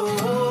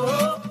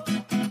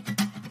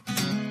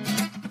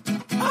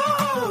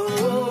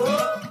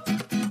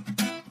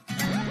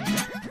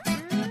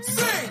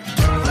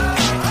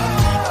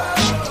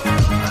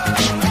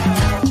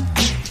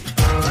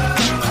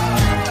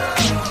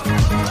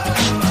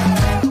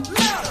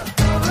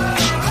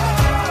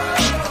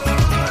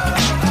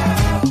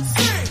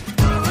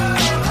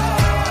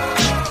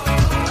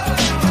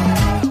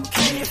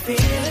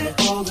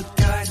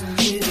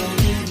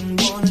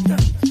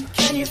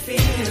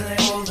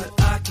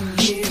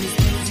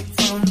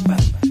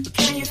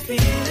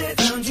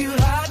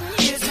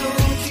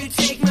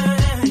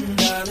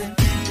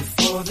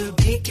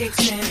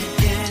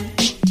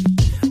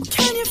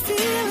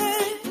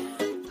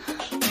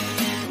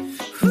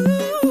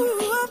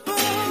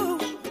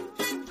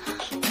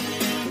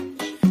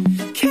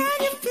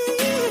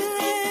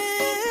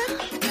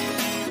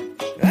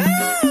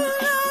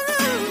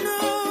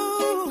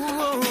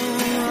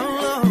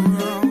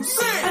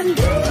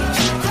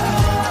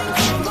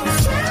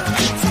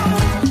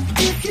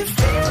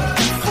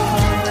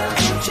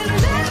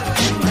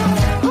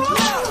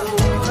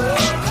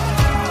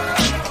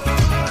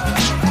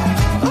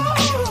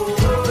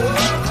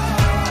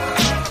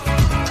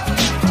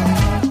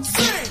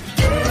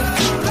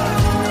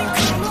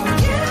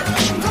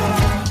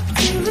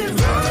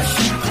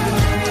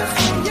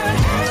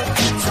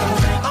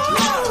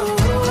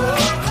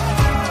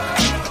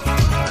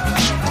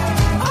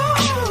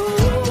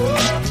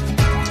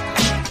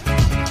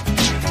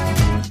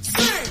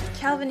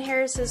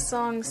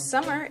 song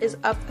Summer is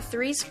up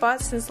 3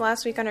 spots since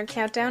last week on our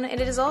countdown, and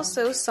it is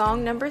also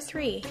song number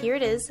 3. Here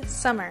it is,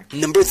 Summer.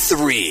 Number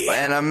 3.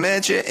 When I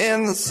met you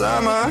in the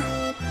summer,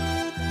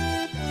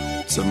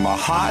 to my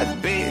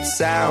heartbeat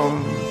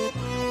sound,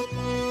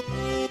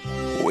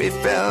 we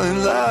fell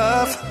in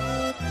love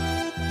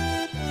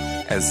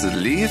as the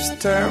leaves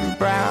turn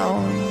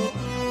brown.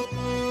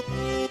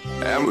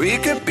 And we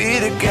could be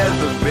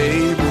together,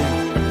 baby,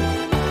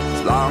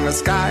 as long as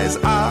skies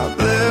are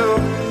blue.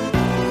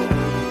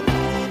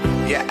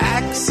 You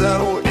act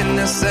so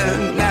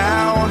innocent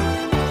now,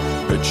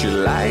 but you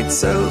lied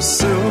so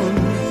soon.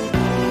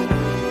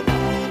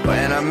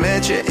 When I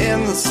met you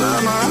in the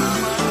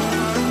summer,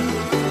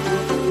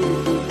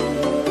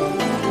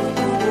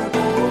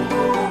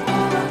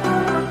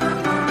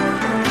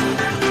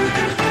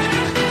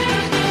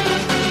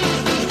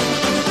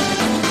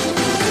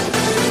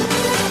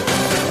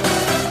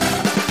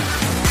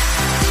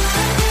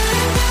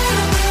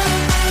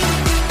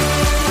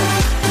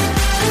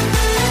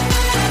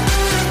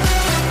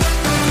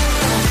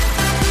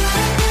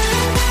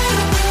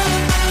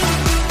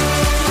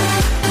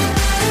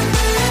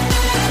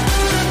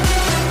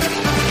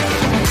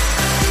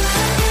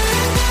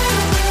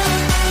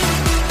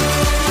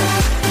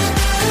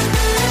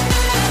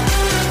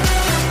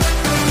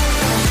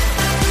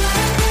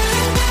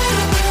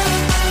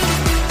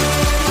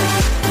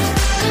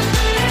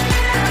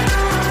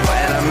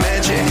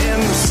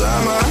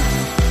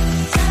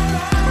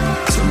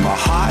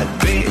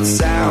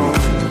 sound,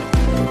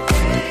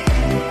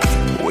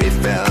 we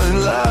fell in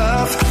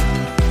love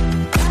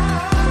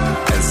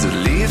as the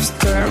leaves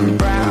turn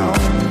brown.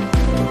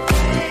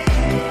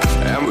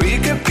 And we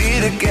could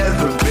be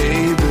together,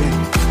 baby,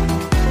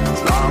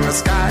 as long as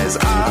skies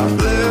are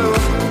blue.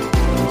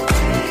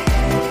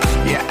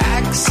 You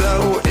act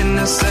so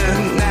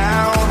innocent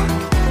now,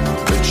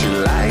 but you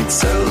lied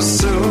so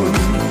soon.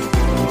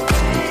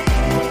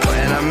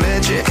 When I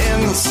met you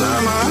in the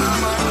summer,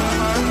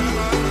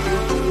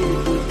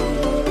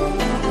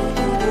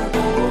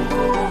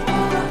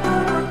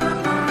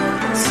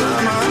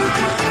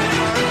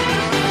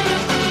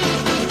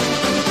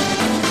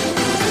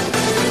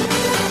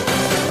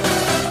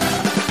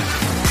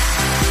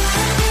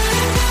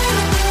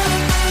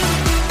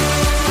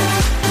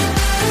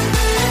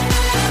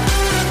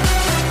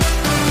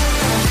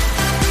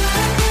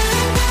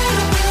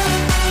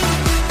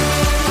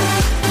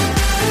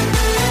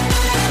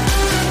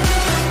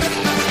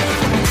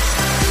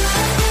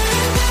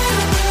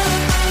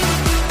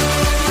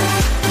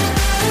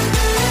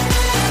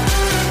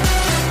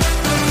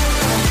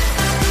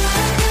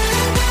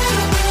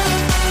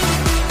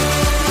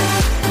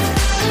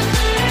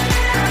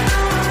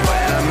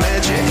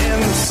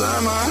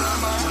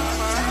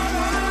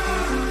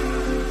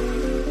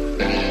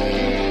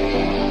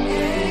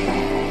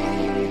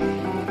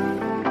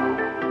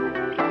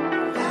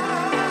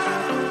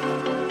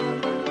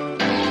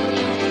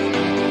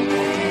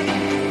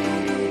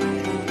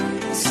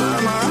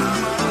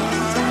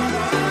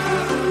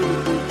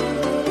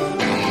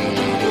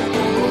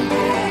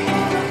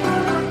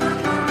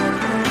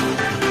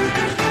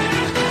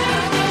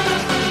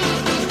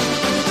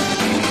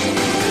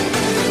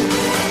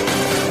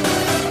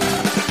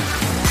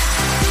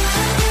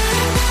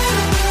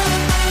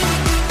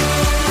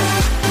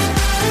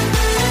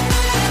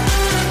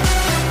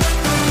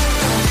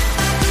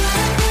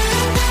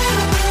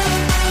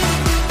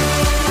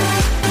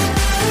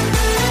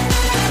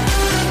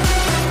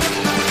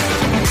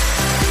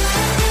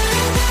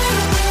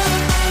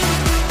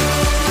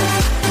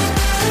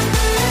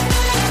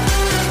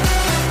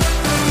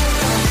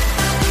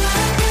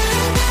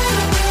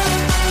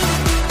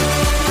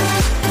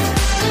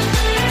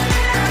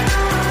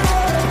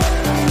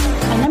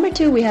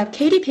 we have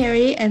Katy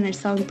Perry and their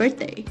song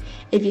Birthday.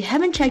 If you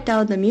haven't checked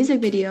out the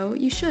music video,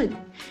 you should.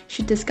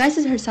 She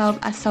disguises herself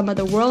as some of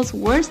the world's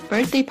worst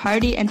birthday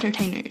party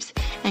entertainers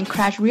and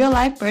crash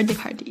real-life birthday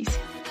parties.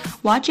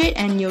 Watch it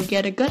and you'll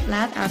get a good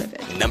laugh out of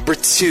it. Number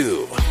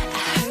 2. I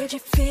heard you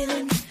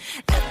feeling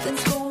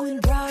nothing's going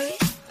right.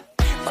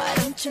 Why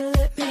don't you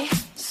let me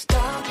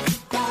stop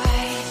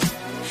by?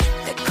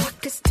 The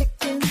clock is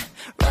ticking,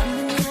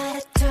 running out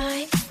of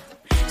time,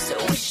 so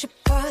we should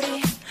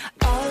party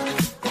all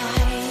night.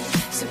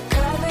 So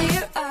cover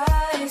your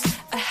eyes,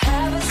 I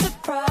have a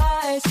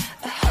surprise.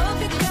 I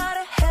hope you got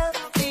a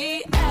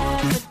healthy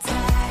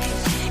appetite.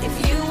 If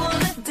you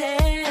wanna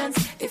dance,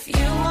 if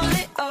you want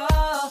it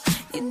all,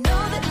 you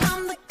know that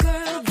I'm the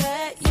girl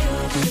that you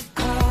should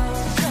call.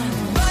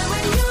 But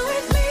when you're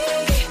with me,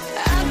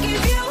 I'll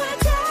give you a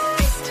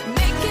taste,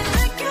 make it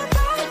like a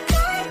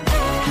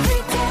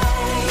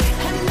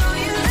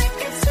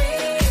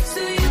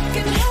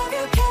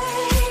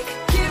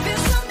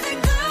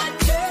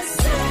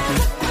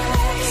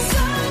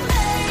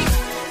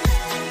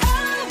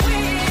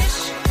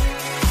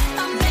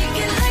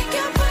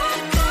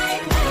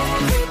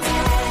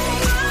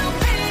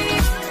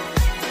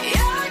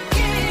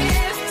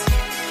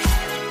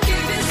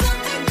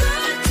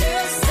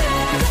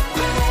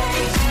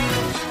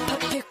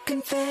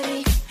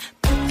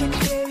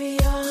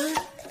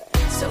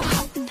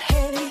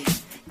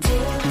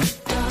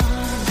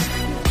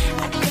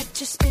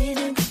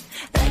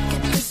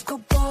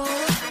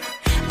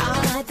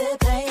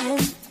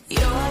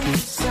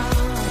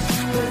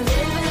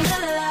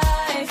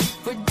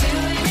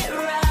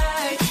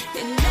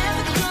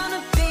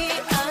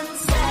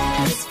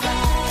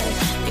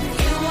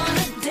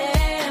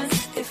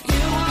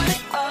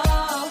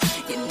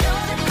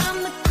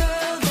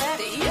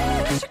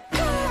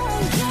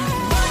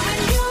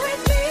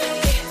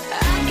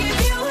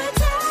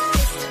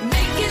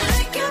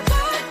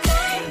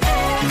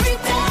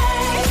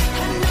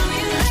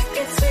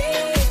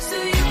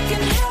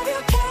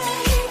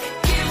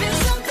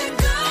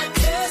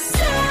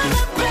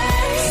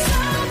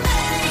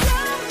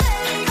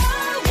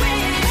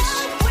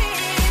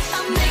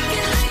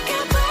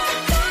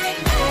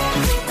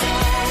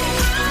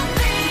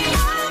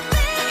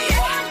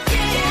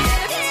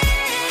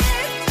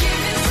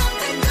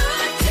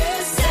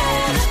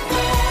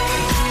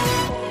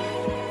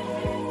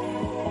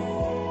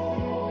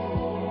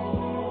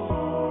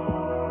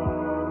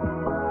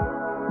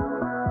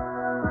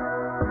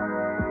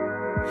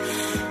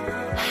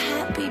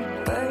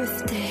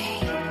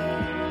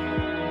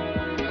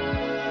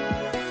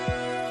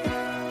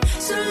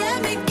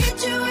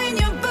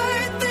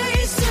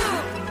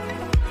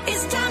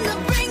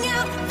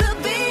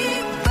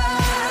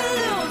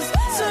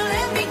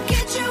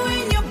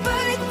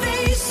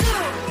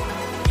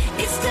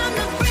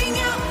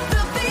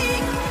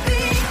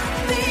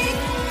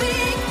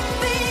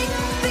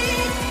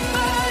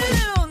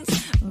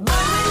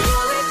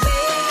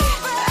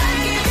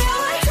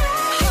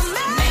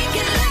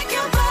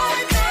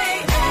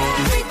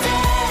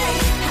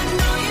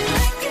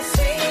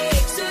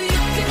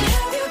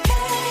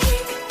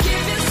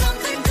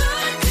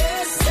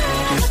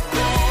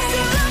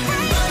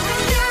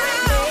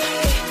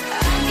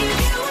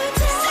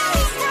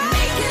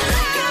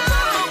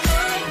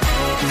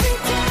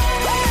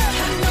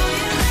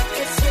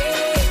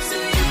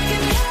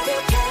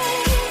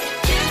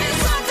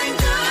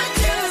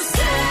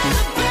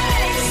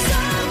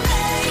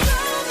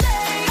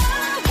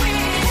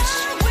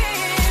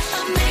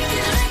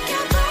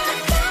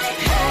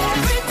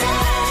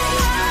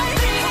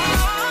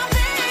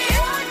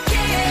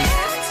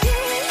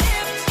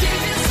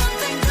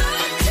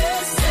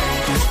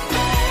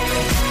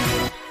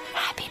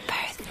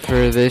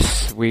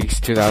this week's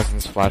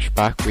 2000s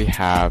flashback, we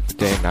have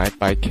Day and Night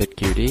by Kid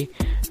Cudi.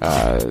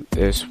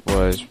 This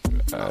was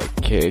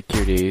Kid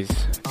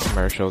Cudi's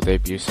commercial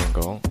debut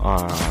single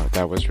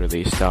that was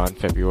released on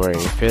February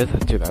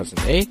 5th,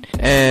 2008,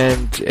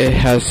 and it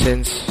has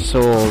since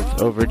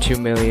sold over 2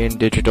 million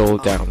digital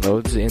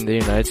downloads in the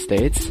United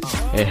States.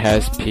 It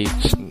has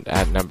peaked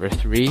at number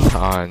 3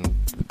 on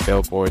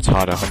Billboard's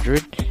Hot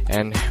 100,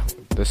 and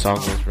the song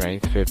was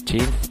ranked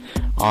 15th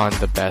on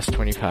the best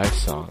 25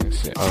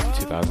 songs of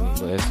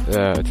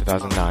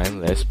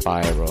 2009 list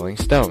by Rolling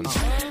Stones.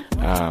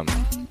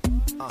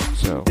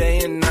 Day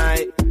and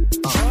night,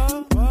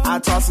 I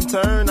toss and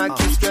turn, I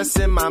keep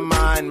stressing my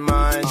mind.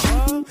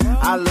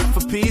 I look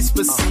for peace,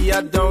 but see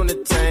I don't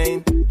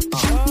attain.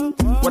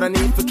 What I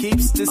need for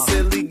keeps this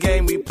silly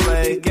game we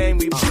play.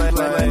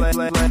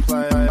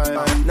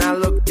 Now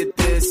look at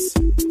this,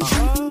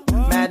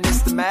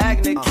 madness the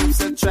magnet keeps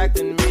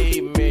attracting me.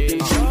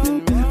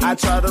 I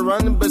try to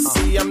run, but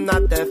see I'm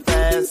not that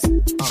fast.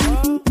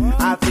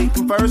 I think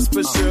I'm first,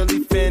 but surely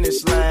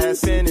finish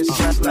last.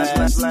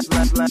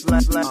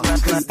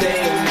 Cause day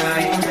and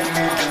night,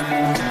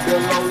 the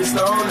lonely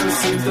stoner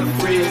seems to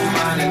free his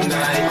mind at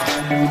night.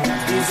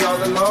 He's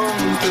all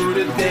alone through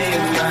the day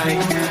and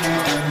night.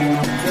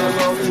 The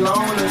lonely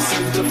loner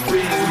seems to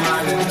free his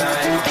mind at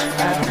night.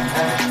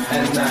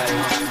 At night,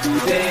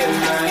 day and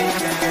night.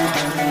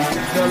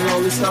 The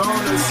lonely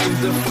stoner seems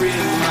to free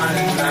his mind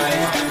at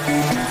night.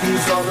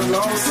 He's all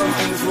alone, some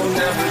things will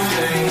never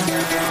change.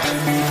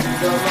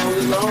 The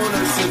lonely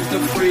loner seems to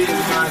free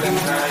his mind at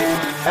night.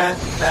 At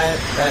night.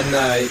 At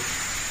night.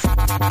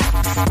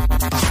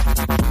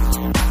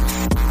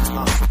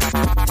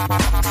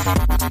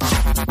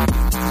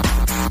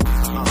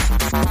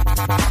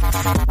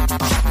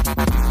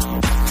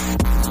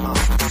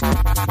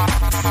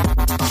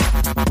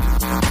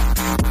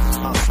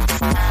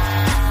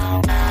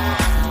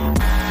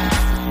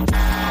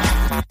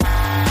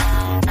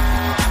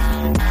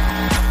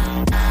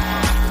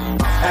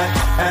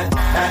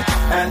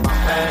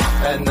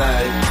 At night. At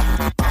night.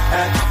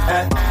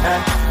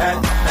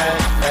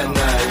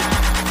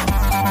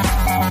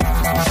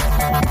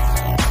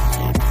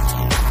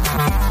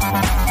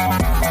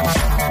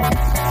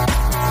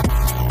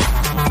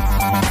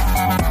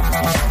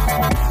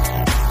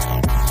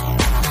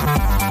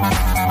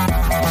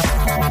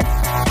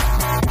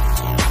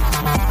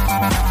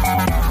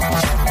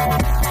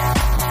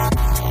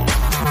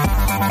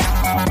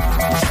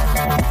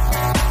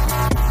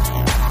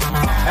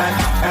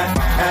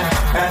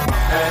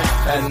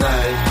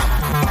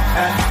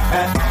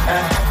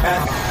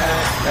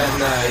 At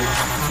night.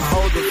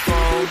 Hold the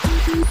phone.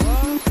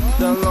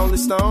 The lonely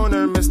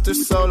stoner, Mr.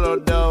 Solo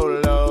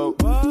Dolo.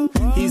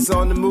 He's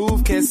on the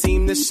move, can't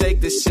seem to shake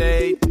the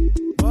shade.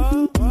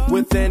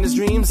 Within his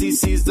dreams, he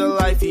sees the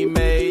life he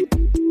made.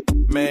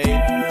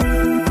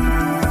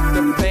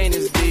 The pain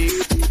is deep.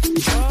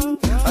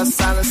 A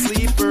silent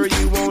sleeper,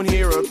 you won't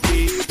hear a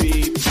beep,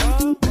 beep.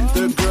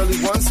 The girl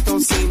he wants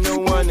don't see no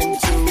one in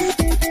two.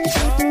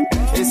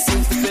 It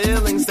seems the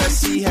feelings that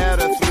she had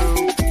her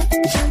through.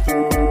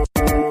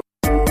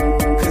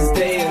 Cause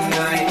day and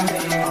night,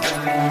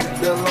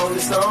 the lonely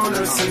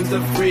stoner seems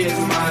to free his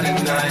mind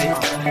at night.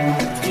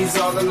 He's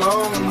all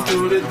alone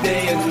through the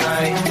day and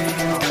night.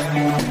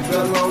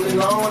 The lonely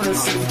loner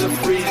seems to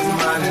free his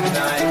mind at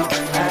night.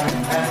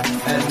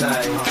 At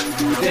night,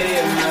 day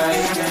and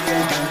night.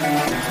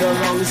 The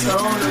lonely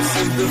stoner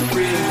seems to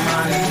free his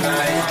mind at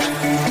night.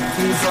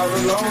 He's all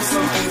alone,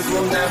 some things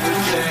will never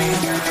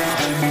change.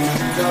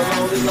 The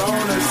lonely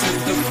loner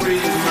seems to free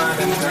his mind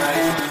at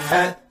night.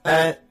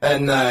 At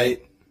night.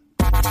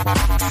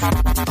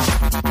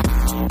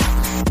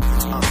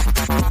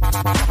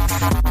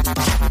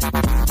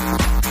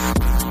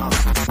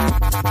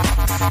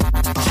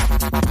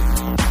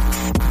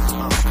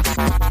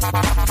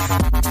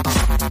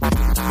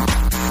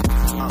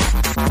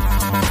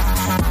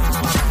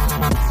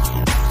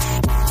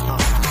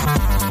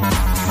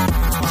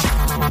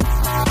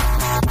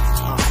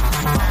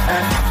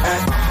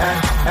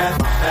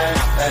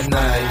 At night. At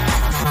night.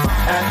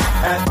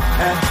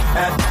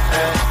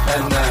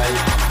 At night.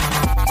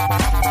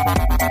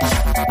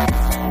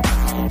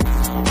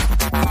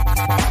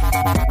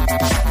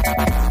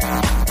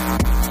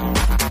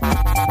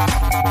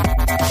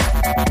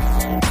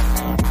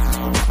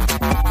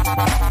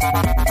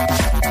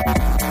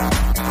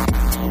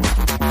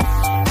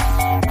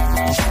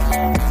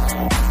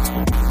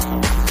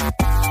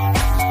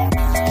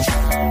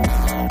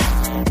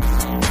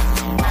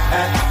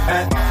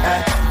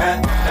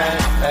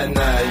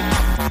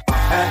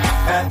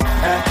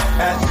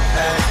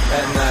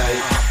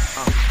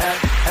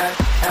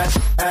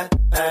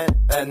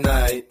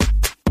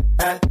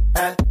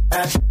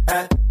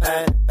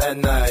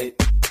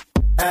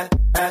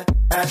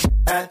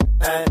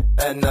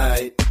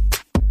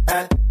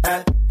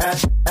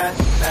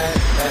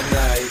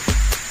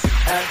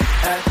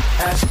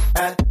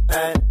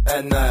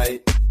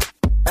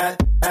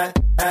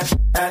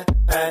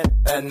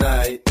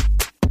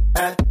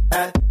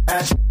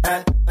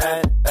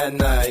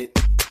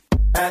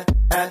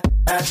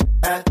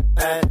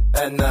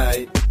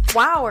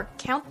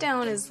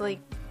 countdown is like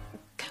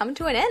come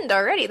to an end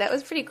already. That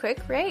was pretty quick,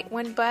 right?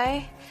 Went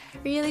by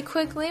really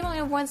quickly. We only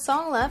have one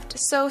song left.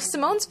 So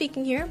Simone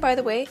speaking here, by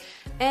the way.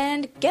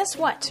 And guess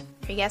what?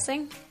 Are you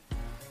guessing?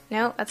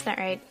 No, that's not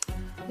right.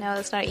 No,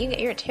 that's not.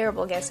 You're a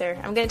terrible guesser.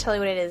 I'm gonna tell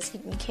you what it is. You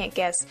can't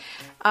guess.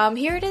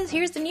 Here it is.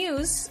 Here's the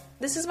news.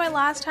 This is my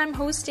last time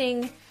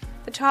hosting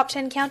the top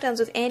 10 countdowns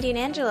with Andy and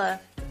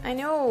Angela. I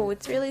know,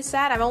 it's really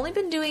sad. I've only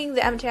been doing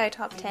the MTI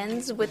top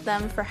 10s with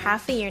them for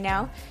half a year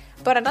now.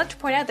 But I'd like to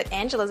point out that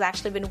Angela's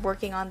actually been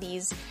working on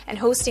these and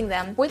hosting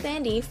them with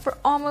Andy for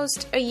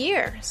almost a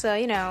year. So,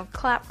 you know,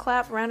 clap,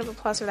 clap, round of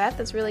applause for that.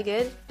 That's really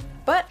good.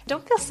 But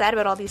don't feel sad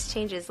about all these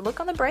changes. Look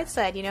on the bright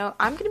side, you know.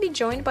 I'm going to be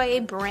joined by a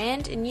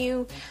brand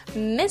new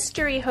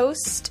mystery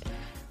host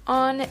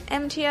on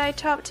MTI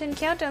Top 10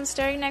 Countdown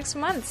starting next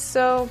month.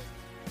 So,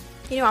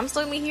 you know, I'm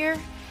still going to be here.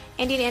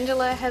 Andy and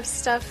Angela have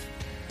stuff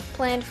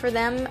planned for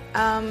them.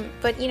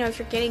 But, you know, if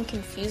you're getting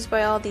confused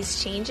by all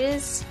these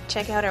changes,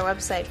 check out our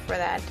website for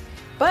that.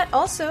 But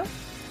also,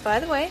 by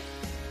the way,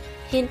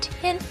 hint,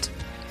 hint,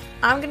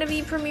 I'm going to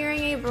be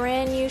premiering a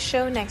brand new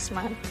show next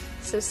month.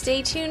 So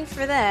stay tuned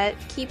for that.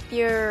 Keep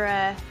your,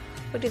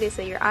 what do they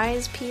say, your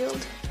eyes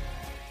peeled?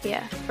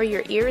 Yeah, or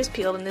your ears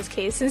peeled in this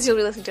case, since you'll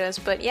be listening to us.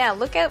 But yeah,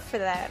 look out for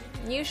that.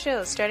 New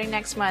show starting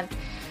next month.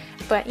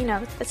 But, you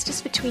know, that's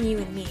just between you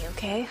and me,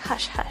 okay?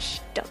 Hush, hush.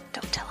 Don't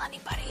tell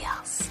anybody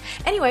else.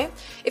 Anyway,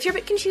 if you're a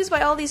bit confused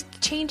by all these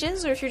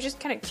changes, or if you're just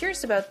kind of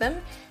curious about them,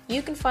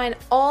 you can find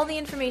all the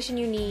information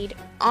you need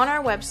on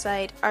our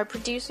website. Our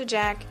producer,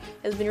 Jack,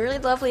 has been really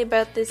lovely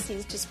about this.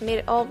 He's just made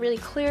it all really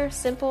clear,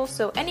 simple.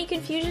 So any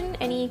confusion,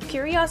 any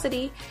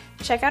curiosity,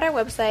 check out our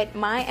website,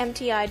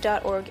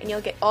 mymti.org, and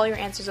you'll get all your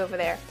answers over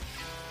there.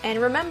 And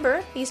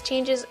remember, these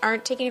changes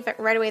aren't taking effect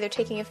right away. They're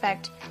taking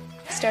effect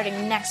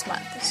starting next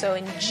month, so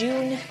in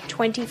June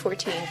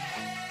 2014.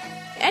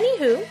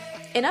 Anywho,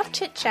 enough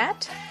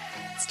chit-chat.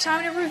 It's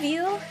time to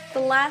reveal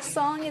the last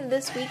song in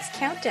this week's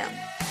countdown.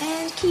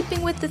 And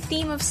keeping with the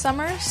theme of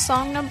summer,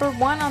 song number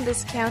 1 on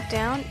this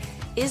countdown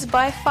is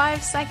by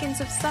 5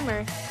 Seconds of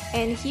Summer.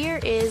 And here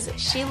is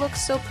She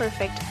Looks So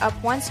Perfect, up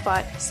 1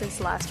 spot since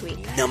last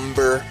week.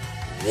 Number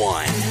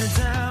 1.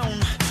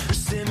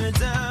 Simmer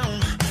down.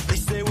 They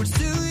say we're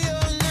too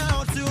young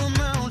now to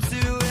amount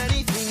to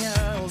anything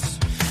else.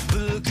 But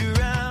look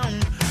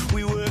around,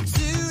 we work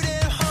too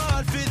damn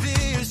hard for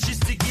this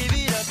just to give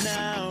it up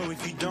now.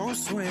 If you don't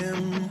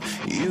swim,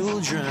 you'll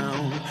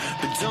drown.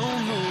 But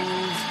don't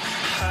move,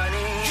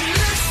 honey. You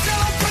look so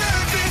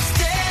perfect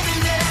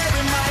standing there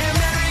in my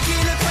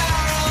American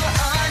Apparel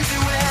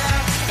underwear.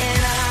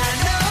 And I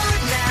know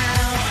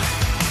now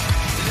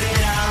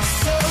that I'm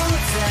so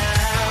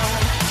down.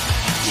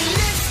 Your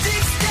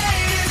lipstick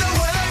stain is a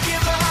work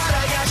of art.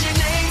 I got your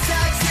name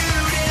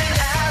tattooed in an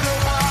arrow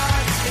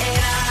heart.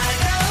 And I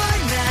know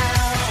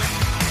now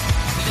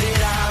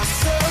that I'm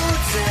so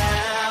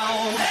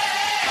down.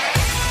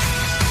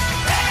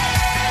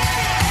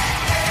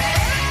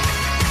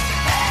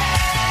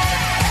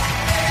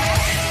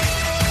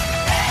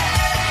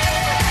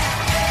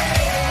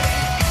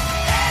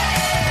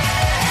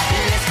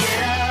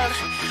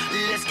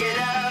 Let's get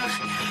out,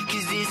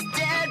 'cause this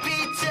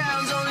deadbeat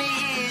town's only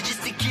here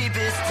just to keep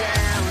us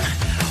down.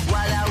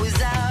 While I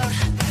was out,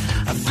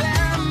 I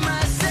found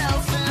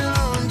myself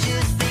alone,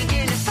 just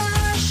thinking if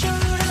I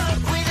showed up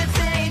with a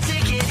plane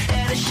ticket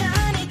and a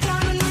shiny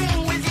diamond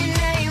ring with your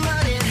name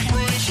on it,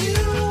 would you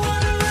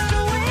wanna run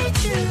away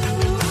too?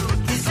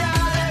 'Cause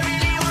all I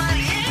really want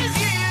is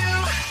you.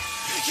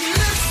 You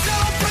look so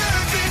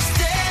perfect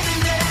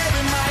standing there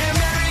in my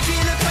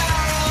American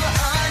Apparel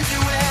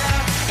underwear.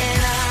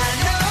 And I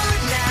know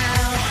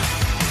now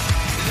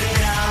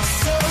that I'm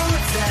so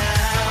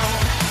down.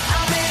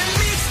 I'm in a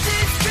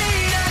mixtape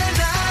straight out of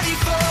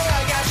 94.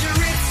 I got your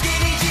ripped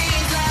skinny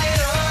jeans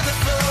lying on the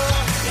floor.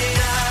 And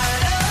I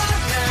know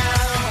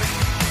now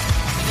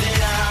that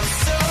I'm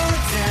so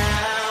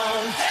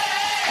down.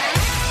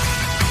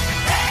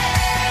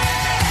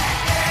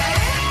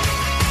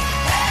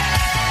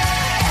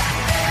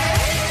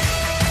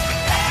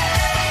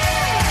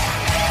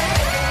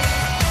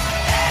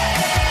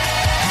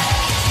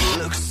 You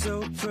look so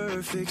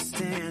perfect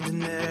standing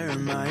there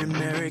in my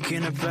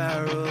American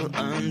Apparel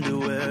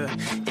underwear.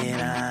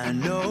 And I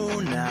know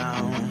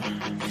now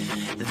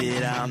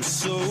that I'm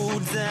so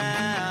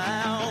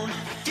down.